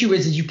 But the issue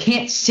is you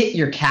can't sit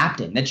your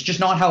captain. That's just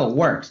not how it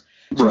works.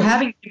 So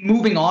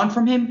moving on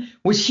from him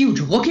was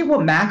huge. Look at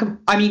what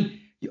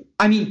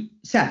I mean,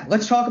 Seth,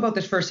 let's talk about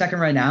this for a second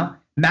right now.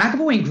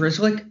 McAvoy and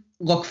Grzelcyk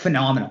look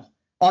phenomenal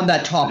on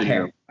that top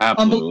pair.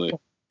 Absolutely.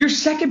 Your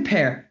second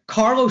pair,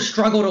 Carlo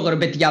struggled a little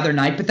bit the other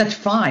night, but that's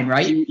fine,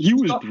 right? He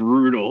was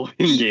brutal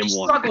in game 1.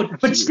 Struggled,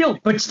 but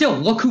still,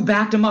 look who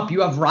backed him up.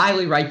 You have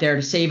Riley right there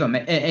to save him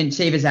and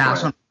save his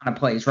ass on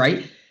plays,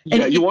 right?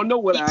 Yeah, you want to know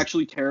what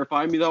actually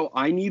terrified me, though?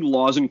 I need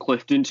Laws and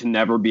Clifton to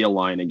never be a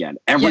line again.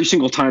 Every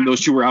single time those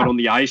two were out on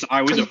the ice,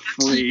 I was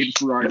afraid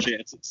for our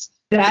chances.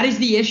 That is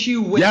the issue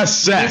with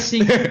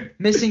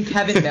missing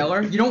Kevin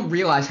Miller. You don't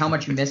realize how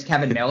much you miss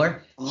Kevin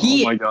Miller.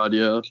 Oh, my God,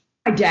 yeah.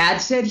 My dad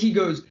said,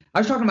 I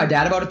was talking to my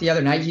dad about it the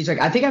other night. He's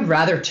like, I think I'd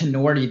rather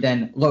Tenorti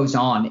than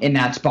Lauzon in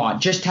that spot,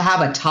 just to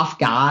have a tough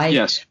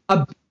guy,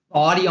 a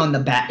body in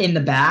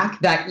the back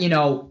that,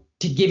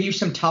 to give you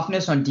some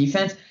toughness on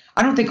defense.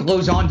 I don't think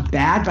Lauzon's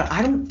bad, but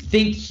I don't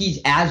think he's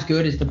as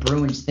good as the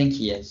Bruins think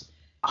he is.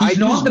 I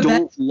just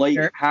don't like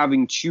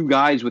having 2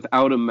 guys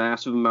without a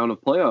massive amount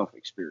of playoff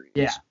experience.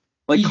 Yeah.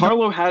 Like,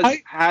 Carlo has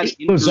had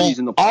injuries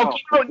in the playoffs.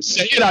 I'll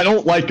say it, I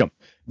don't like him.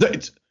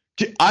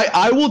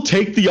 I will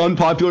take the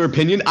unpopular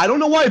opinion. I don't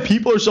know why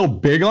people are so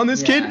big on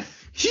this kid.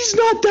 He's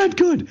not that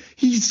good.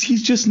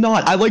 He's just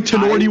not. I like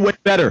Tenorti way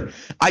better.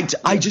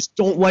 I just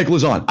don't like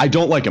Lauzon. I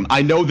don't like him.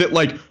 I know that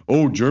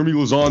Jeremy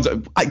Lauzon's.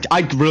 I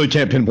really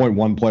can't pinpoint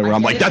one play where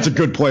I'm like, that's a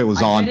good play,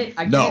 Lauzon.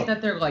 I get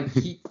that they're like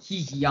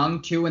he's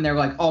young too, and they're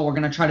like, oh, we're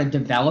gonna try to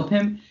develop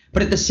him.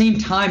 But at the same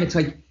time, it's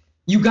like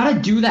you gotta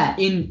do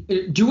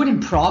it in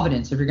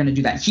Providence if you're gonna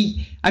do that.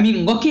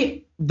 Look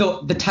at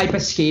the type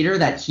of skater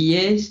that he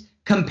is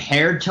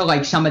compared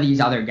to some of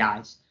these other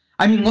guys.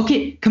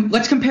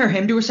 Let's compare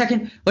him to a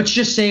second. Let's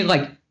just say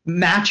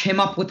match him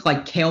up with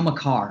Cale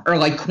Makar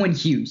or Quinn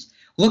Hughes.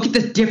 Look at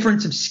the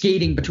difference of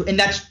skating between, and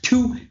that's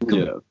 2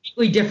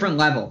 completely different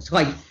levels.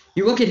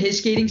 You look at his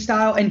skating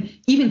style, and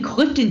even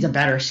Clifton's a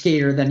better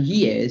skater than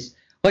he is.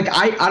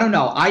 I don't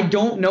know. I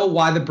don't know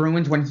why the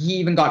Bruins, when he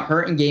even got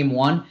hurt in game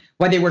 1,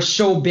 why they were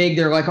so big.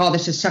 They're like, oh,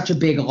 this is such a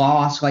big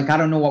loss. I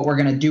don't know what we're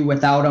gonna do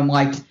without him.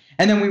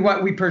 And then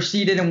we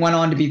proceeded and went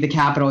on to beat the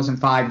Capitals in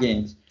 5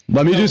 games.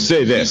 Let me just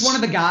say this. He's one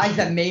of the guys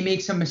that may make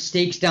some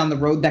mistakes down the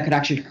road that could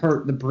actually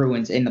hurt the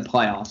Bruins in the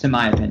playoffs, in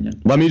my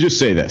opinion. Let me just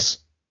say this.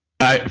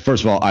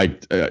 First of all,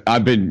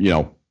 I've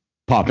been,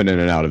 popping in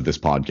and out of this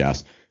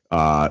podcast.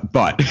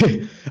 But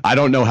I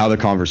don't know how the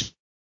conversation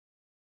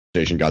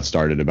got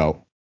started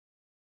about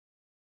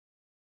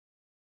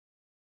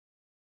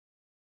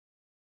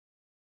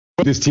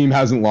this team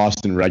hasn't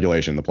lost in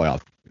regulation in the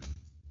playoffs.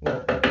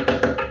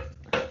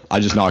 I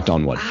just knocked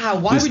on wood.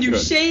 Why would you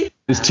say that?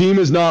 This team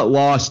has not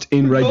lost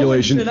in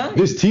regulation.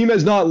 This team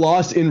has not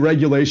lost in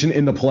regulation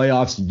in the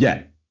playoffs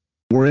yet.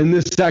 We're in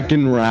the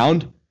second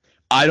round.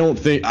 I don't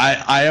think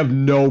I have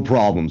no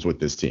problems with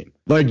this team.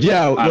 This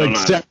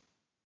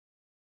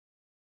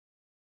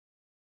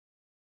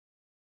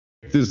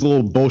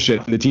little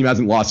bullshit. The team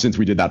hasn't lost since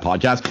we did that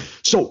podcast.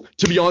 So,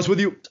 to be honest with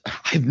you, I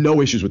have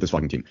no issues with this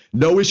fucking team.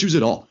 No issues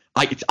at all.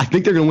 I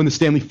think they're going to win the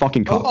Stanley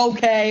fucking Cup. Oh,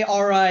 okay,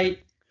 all right.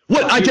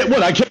 I can't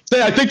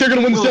say I think they're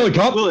going to win the Stanley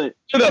Cup.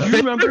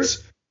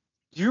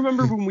 Do you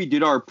remember when we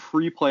did our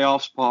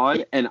pre-playoffs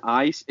pod and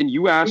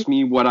you asked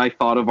me what I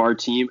thought of our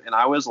team, and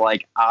I was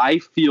like, I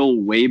feel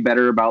way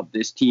better about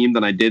this team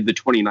than I did the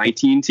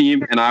 2019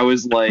 team, and I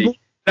was like,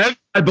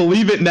 I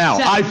believe it now.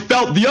 Seth, I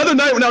felt the other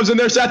night when I was in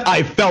there, Seth,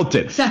 I felt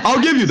it.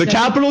 I'll give you the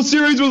Capitals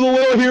series was a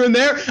little here and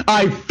there.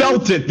 I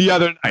felt it the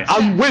other night.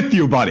 I'm with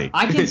you, buddy.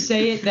 I can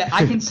say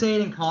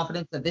it in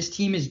confidence that this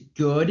team is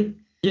good.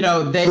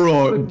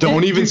 Bro,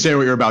 don't even say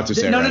what you're about to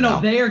say.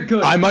 No, they are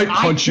good. I might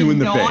punch you in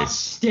the face.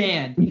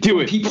 Stand. Do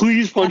it.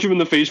 Please punch him in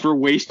the face for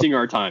wasting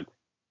our time.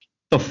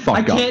 The fuck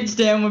up. I can't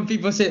stand when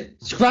people say,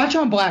 scratch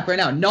on black right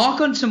now.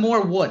 Knock on some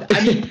more wood.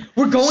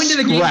 We're going to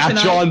the game tonight.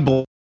 Scratch on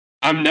black.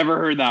 I've never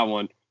heard that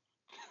one.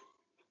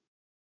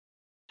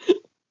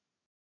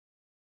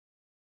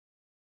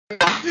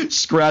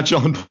 Scratch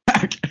on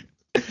back.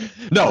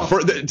 No,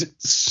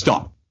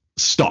 stop.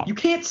 You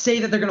can't say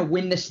that they're going to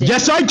win the Stanley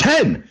Cup. Yes, I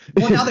can.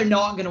 Well, now they're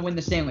not going to win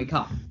the Stanley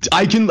Cup.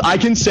 I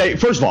can say,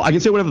 first of all, I can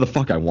say whatever the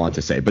fuck I want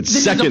to say, but this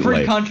is a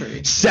free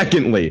country.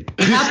 Secondly,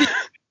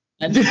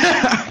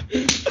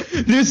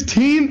 this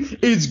team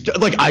is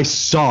like, I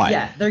saw it.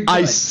 Yeah, they're good.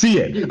 I see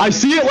it. Dude, I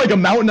see it like a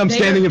mountain I'm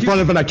standing in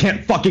front of, and I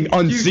can't fucking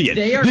unsee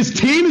it. This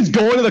team is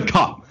going to the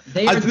Cup.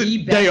 They are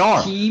the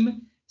best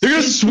team. They're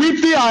going to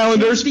sweep the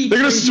Islanders, they're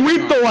going to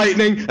sweep the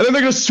Lightning, and then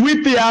they're going to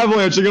sweep the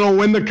Avalanche. They're going to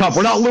win the Cup.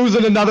 We're not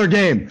losing another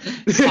game.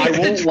 I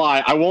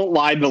won't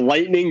lie. The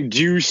Lightning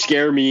do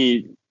scare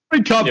me.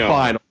 Cup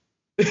final.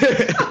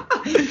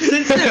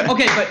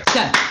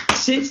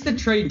 Since the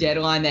trade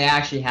deadline, they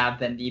actually have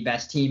been the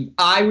best team.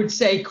 I would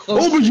say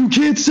close. Oh, but you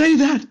can't say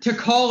that. To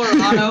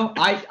Colorado,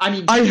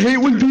 I hate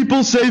when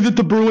people say that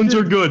the Bruins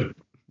are good.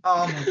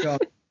 Oh, my God.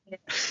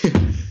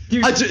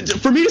 Dude,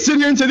 for me to sit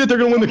here and say that they're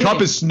going to win the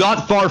Cup is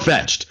not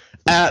far-fetched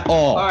at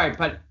all. All right,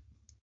 but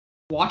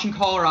watching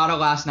Colorado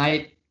last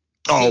night,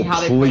 seeing how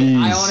they played,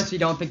 I honestly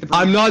don't think the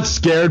Bruins. I'm not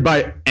scared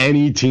by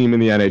any team in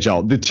the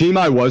NHL. The team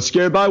I was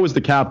scared by was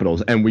the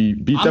Capitals, and we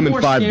beat them in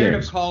 5 games. I'm more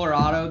scared of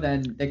Colorado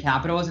than the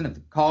Capitals, and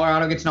if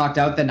Colorado gets knocked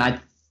out, then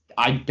I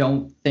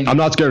don't think. I'm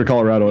not scared of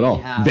Colorado at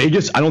all.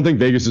 Vegas, I don't think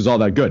Vegas is all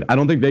that good. I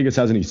don't think Vegas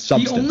has any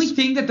substance. The only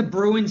thing that the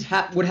Bruins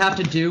would have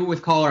to do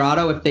with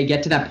Colorado, if they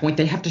get to that point,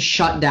 they have to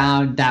shut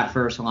down that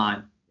first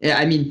line.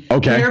 I mean,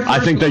 okay, I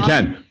think they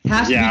can.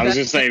 I was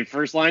just saying,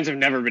 first lines have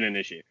never been an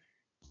issue.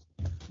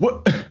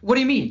 What do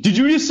you mean? Did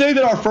you just say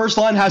that our first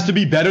line has to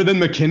be better than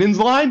McKinnon's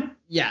line?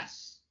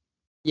 Yes.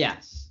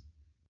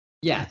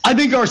 I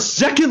think our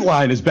second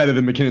line is better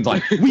than McKinnon's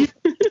line. We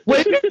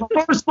play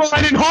the first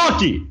line in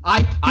hockey.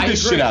 I agree.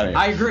 Shit out of here.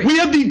 I agree. We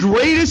have the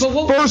greatest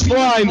first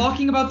line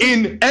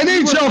in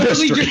NHL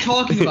history. We're just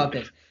talking about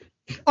this.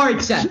 All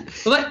right,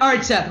 Seth.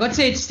 Let's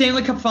say it's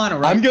Stanley Cup final,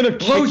 right? I'm gonna.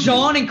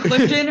 Lojan and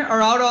Clifton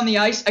are out on the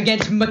ice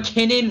against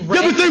McKinnon.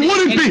 Yeah, but they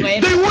wouldn't be.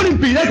 They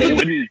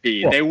wouldn't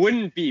be. They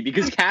wouldn't be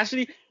because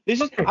Cassidy.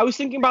 I was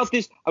thinking about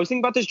this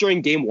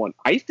during game 1.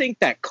 I think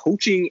that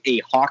coaching a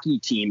hockey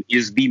team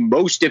is the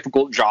most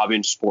difficult job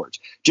in sports,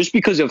 just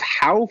because of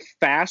how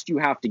fast you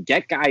have to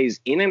get guys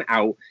in and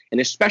out,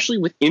 and especially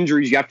with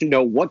injuries, you have to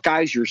know what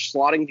guys you're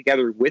slotting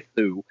together with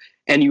who,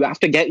 and you have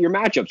to get your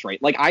matchups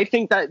right. Like, I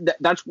think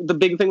that's the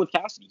big thing with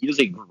Cassidy. He does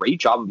a great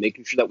job of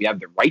making sure that we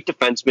have the right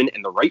defensemen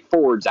and the right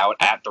forwards out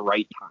at the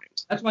right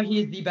times. That's why he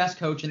is the best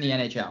coach in the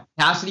NHL.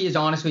 Cassidy is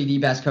honestly the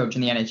best coach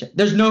in the NHL.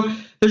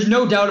 There's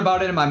no doubt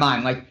about it in my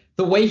mind. Like,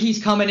 the way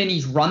he's come in and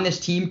he's run this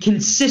team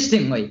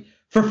consistently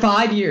for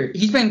 5 years.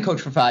 He's been coach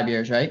for 5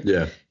 years, right?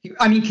 Yeah.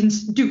 I mean,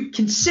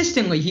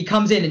 consistently he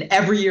comes in and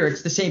every year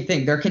it's the same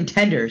thing. They're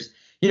contenders.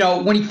 You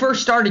know, when he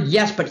first started,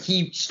 yes, but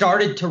he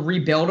started to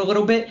rebuild a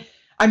little bit.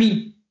 I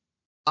mean,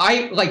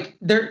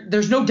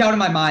 there's no doubt in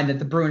my mind that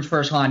the Bruins'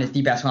 first line is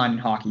the best line in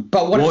hockey.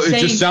 But it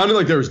just sounded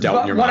like there was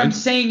doubt in your mind. What I'm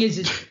saying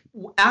is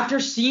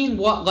after seeing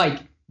what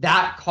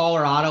that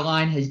Colorado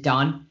line has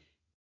done,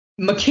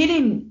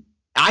 McKinnon.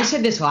 I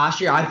said this last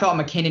year. I thought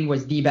McKinnon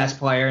was the best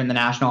player in the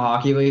National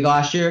Hockey League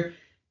last year.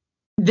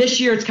 This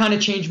year, it's kind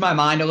of changed my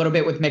mind a little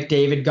bit with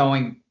McDavid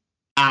going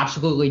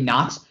absolutely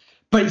nuts.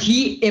 But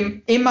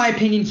in my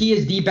opinion, he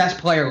is the best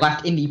player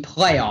left in the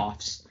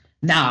playoffs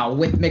now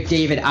with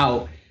McDavid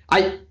out.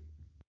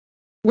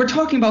 We're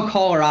talking about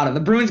Colorado. The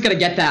Bruins got to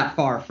get that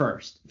far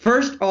first.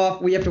 First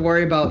off, we have to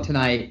worry about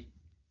tonight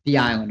the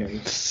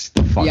Islanders.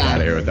 The fuck out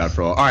of here with that,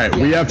 bro. All right,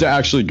 we have to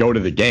actually go to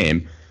the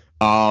game.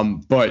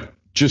 But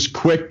just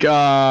quick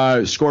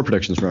score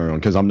predictions from everyone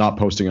because I'm not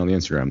posting on the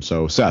Instagram.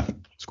 So, Seth,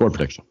 score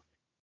prediction.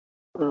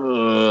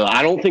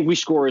 I don't think we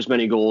score as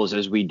many goals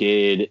as we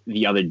did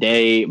the other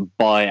day,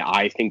 but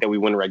I think that we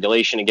win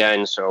regulation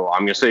again. So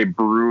I'm going to say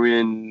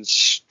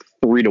Bruins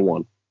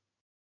 3-1.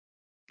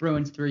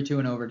 Bruins 3-2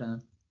 in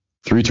overtime.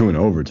 3-2 in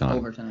overtime.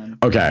 Overtime.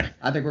 Okay.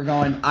 I think we're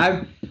going.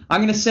 I'm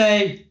going to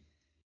say.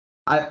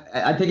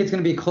 I think it's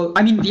going to be close.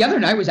 I mean, the other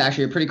night was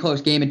actually a pretty close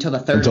game until the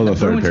third. Until the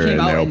third period,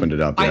 and they opened it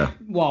up. Yeah.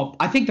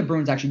 I think the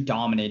Bruins actually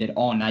dominated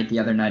all night the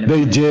other night.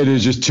 They did.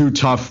 It's just 2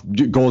 tough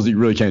goals that you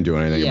really can't do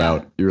anything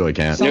about. You really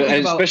can't.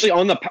 Especially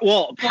on the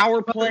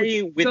power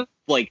play with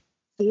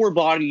 4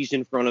 bodies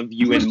in front of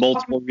you in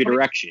multiple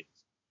redirections.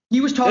 He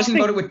was talking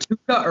about it with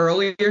Tuukka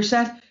earlier,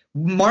 Seth.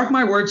 Mark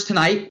my words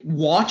tonight.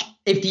 Watch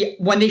if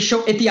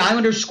the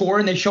Islanders score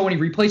and they show any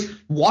replays.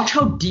 Watch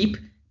how deep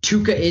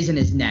Tuukka is in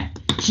his net.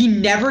 He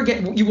never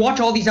you watch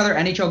all these other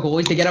NHL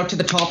goalies, they get out to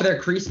the top of their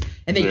crease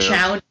and they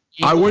challenge.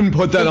 I wouldn't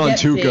put that on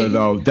Tuukka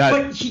though.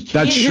 That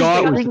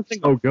shot was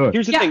so good.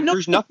 Here's the thing.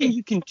 There's nothing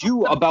you can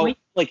do about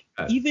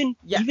even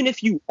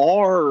if you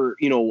are,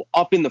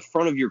 up in the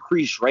front of your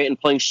crease, right, and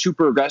playing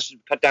super aggressive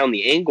to cut down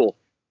the angle.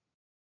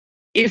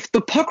 If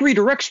the puck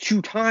redirects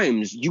 2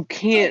 times, you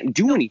can't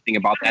do anything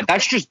about that.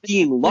 That's just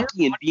being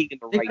lucky and being in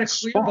the right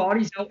spot. Clear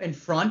bodies out in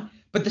front,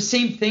 but the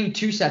same thing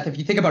too, Seth. If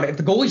you think about it, if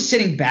the goalie's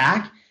sitting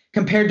back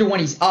compared to when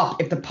he's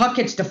up, if the puck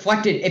gets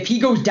deflected, if he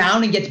goes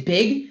down and gets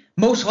big,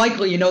 most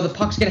likely, the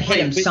puck's going to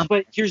hit him.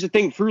 But here's the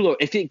thing, Frullo.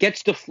 If it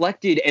gets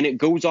deflected and it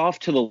goes off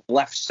to the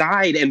left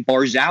side and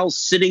Barzal's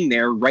sitting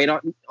there right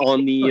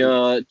on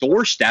the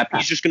doorstep,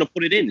 he's just going to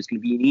put it in. It's going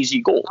to be an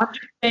easy goal.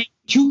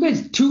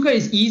 Tuukka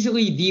is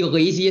easily the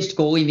laziest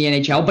goalie in the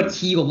NHL, but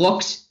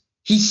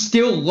he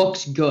still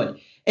looks good.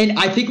 And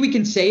I think we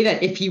can say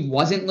that if he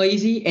wasn't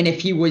lazy and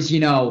if he was,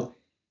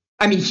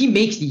 he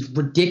makes these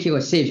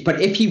ridiculous saves,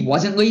 but if he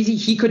wasn't lazy,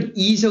 he could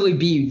easily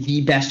be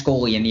the best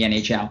goalie in the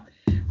NHL.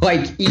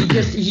 Like,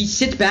 he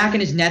sits back in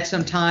his net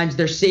sometimes.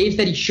 There's saves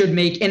that he should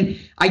make, and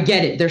I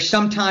get it. There's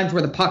some times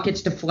where the puck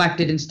gets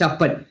deflected and stuff,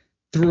 but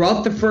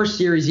throughout the first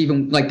series,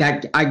 even like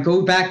that, I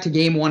go back to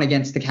game 1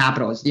 against the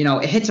Capitals.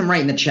 It hits him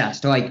right in the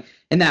chest, like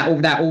in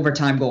that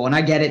overtime goal. And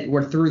I get it.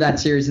 We're through that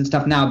series and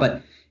stuff now,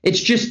 but it's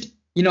just,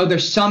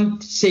 there's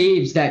some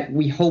saves that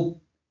we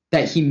hope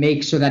that he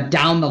makes so that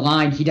down the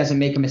line he doesn't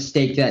make a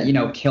mistake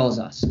that, kills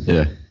us.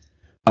 Yeah.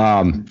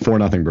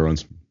 4-0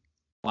 Bruins.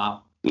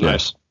 Wow.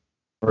 Nice.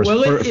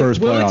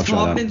 First Willet's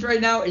confidence right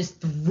now is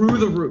through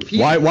the roof.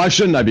 Why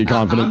shouldn't I be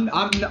confident?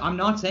 I'm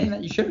not saying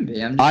that you shouldn't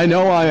be. I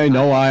know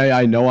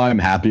I'm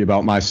happy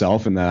about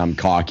myself and that I'm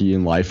cocky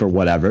in life or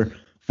whatever.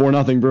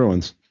 4-0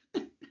 Bruins.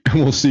 And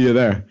we'll see you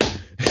there.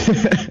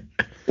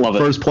 Love it.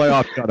 First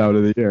playoff shutout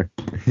of the year.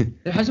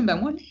 There hasn't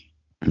been one?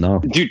 No.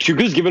 Dude,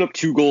 Tuukka's given up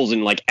 2 goals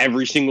in like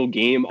every single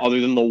game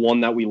other than the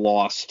one that we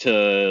lost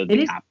to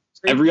the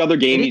Capitals. Every other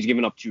game he's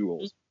given up 2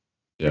 goals.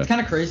 Yeah. It's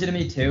kind of crazy to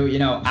me, too.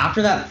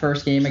 After that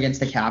first game against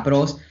the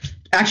Capitals,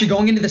 actually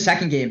going into the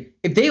second game,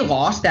 if they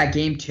lost that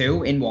game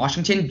 2 in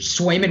Washington,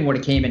 Swayman would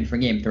have came in for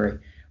game 3.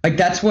 Like,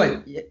 that's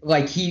what,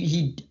 like,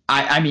 in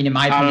my opinion,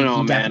 I don't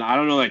know, man. I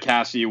don't know that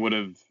Cassie would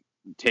have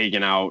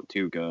taken out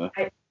Tuukka.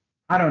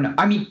 I don't know.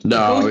 It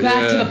goes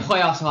back to the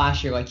playoffs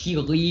last year. Like, he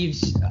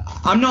leaves.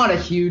 I'm not a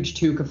huge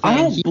Tuukka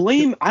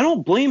fan. I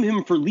don't blame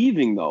him for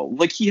leaving, though.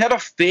 Like, he had a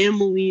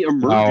family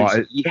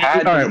emergency.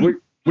 All right,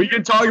 we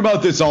can talk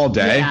about this all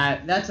day. Yeah,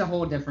 that's a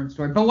whole different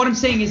story. But what I'm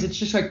saying is, it's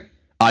just like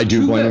I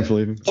do blame him for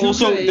leaving.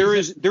 Also, there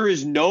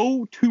is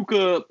no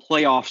Tuukka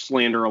playoff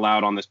slander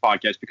allowed on this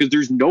podcast because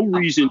there's no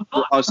reason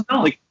for us.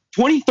 Like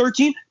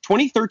 2013,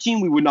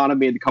 we would not have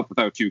made the cup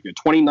without Tuukka.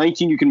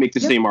 2019, you can make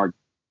the same argument.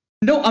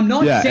 No, I'm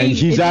not saying. Yeah, and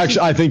he's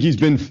actually. I think he's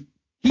been.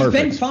 He's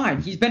been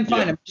fine. Yeah.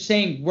 I'm just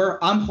saying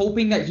I'm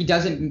hoping that he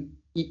doesn't.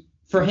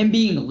 For him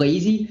being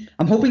lazy,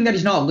 I'm hoping that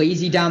he's not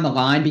lazy down the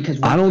line because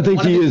I don't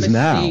think he is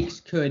now.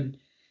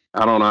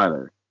 I don't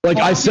either. Like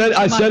I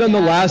said on the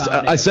last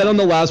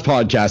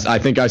podcast, I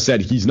think I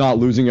said he's not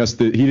losing us.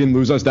 He didn't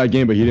lose us that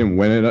game, but he didn't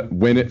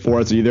win it for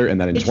us either. And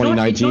then in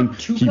 2019,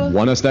 he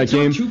won us that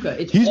game.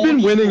 He's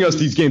been winning us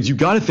these games. You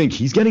got to think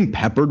he's getting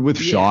peppered with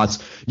shots.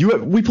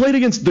 We played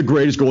against the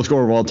greatest goal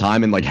scorer of all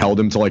time and like held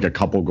him to like a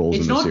couple goals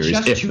in the series. It's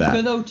not just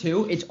Tuukka though,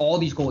 too. It's all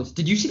these goals.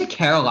 Did you see the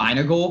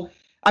Carolina goal?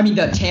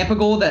 The Tampa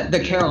goal that the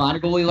Carolina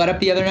goalie let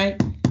up the other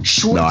night.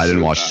 No, I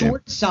didn't watch it.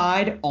 Short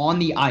side on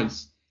the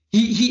ice.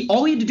 He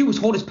all he had to do was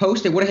hold his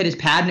post. It would have hit his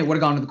pad and it would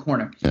have gone to the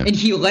corner. Yeah. And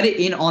he let it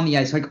in on the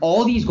ice. Like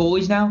all these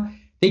goalies now,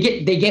 they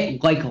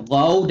get like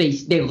low.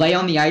 They lay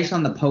on the ice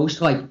on the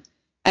post. Like, and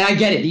I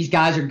get it. These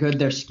guys are good.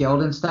 They're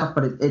skilled and stuff.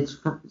 But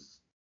it's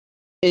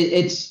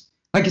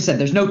like I said.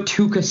 There's no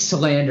Tuukka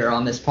slander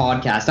on this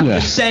podcast. I'm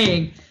just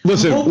saying. I'm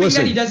hoping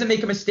that he doesn't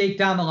make a mistake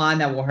down the line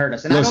that will hurt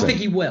us. And I don't think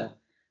he will.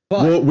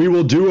 Well, we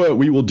will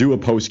do a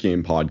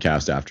post-game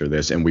podcast after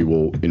this, and we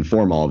will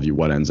inform all of you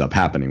what ends up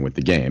happening with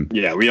the game.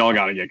 Yeah, we all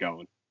got to get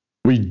going.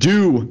 We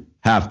do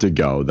have to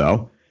go,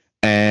 though,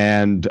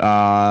 and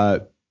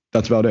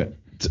that's about it.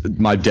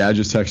 My dad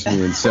just texted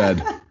me and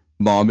said,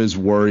 Mom is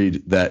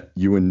worried that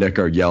you and Nick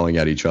are yelling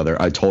at each other.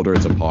 I told her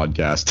it's a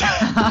podcast.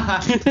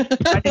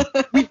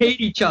 We hate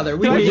each other.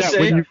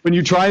 When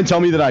you try and tell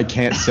me that I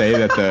can't say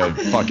that the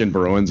fucking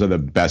Bruins are the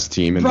best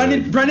team in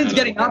Brendan's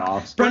getting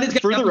up. For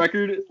the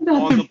record,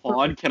 on the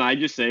pod, can I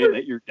just say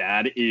that your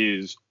dad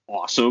is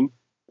awesome?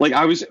 Like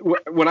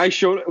when I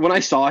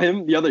saw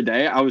him the other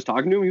day, I was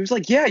talking to him. He was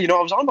like, "Yeah,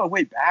 I was on my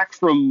way back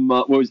from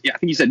I think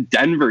he said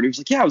Denver." And he was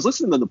like, "Yeah, I was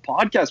listening to the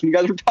podcast when you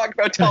guys were talking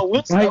about Tal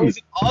Wilson. That was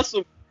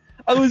awesome."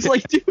 I was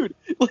like, dude,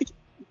 like,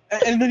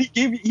 and then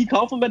he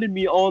complimented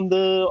me on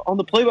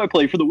the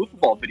play-by-play for the wiffle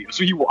ball video.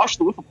 So he watched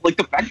the wiffle, like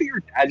the fact that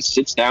your dad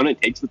sits down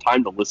and takes the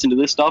time to listen to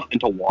this stuff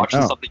and to watch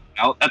the stuff that you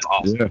out. That's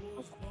awesome. Yeah.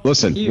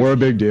 Listen, we're a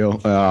big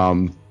deal.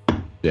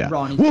 Yeah,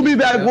 we'll be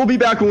back. We'll be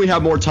back when we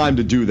have more time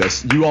to do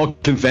this. You all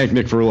can thank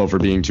Nick Ferrillo for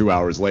being 2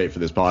 hours late for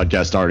this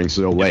podcast starting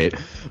so late.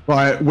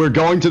 But we're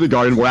going to the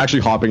Garden. We're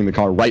actually hopping in the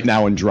car right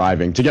now and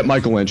driving to get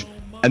Michael Lynch.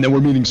 And then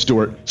we're meeting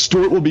Stuart.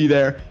 Stuart will be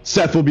there.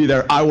 Seth will be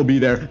there. I will be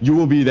there. You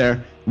will be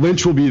there.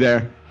 Lynch will be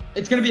there.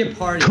 It's going to be a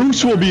party.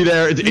 Koos will be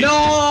there.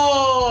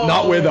 No!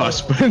 Not with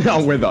us.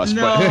 Not with us.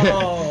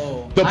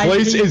 No! But the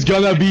place is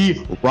going to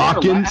be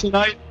rocking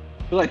tonight.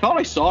 I thought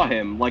I saw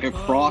him, like,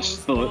 across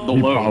the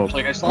load.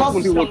 Like, I saw him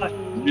when he looked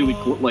really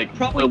like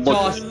probably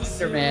saw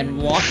Spider-Man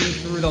walking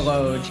through the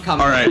Loge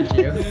coming at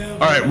you. All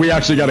right, we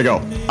actually got to go.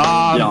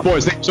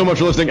 Boys, thank you so much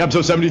for listening.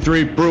 Episode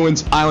 73,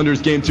 Bruins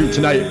Islanders Game 2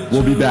 tonight.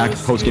 We'll be back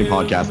post-game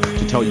podcast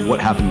to tell you what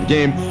happened in the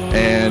game.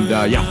 And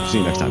see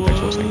you next time. Thanks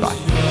for listening.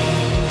 Bye.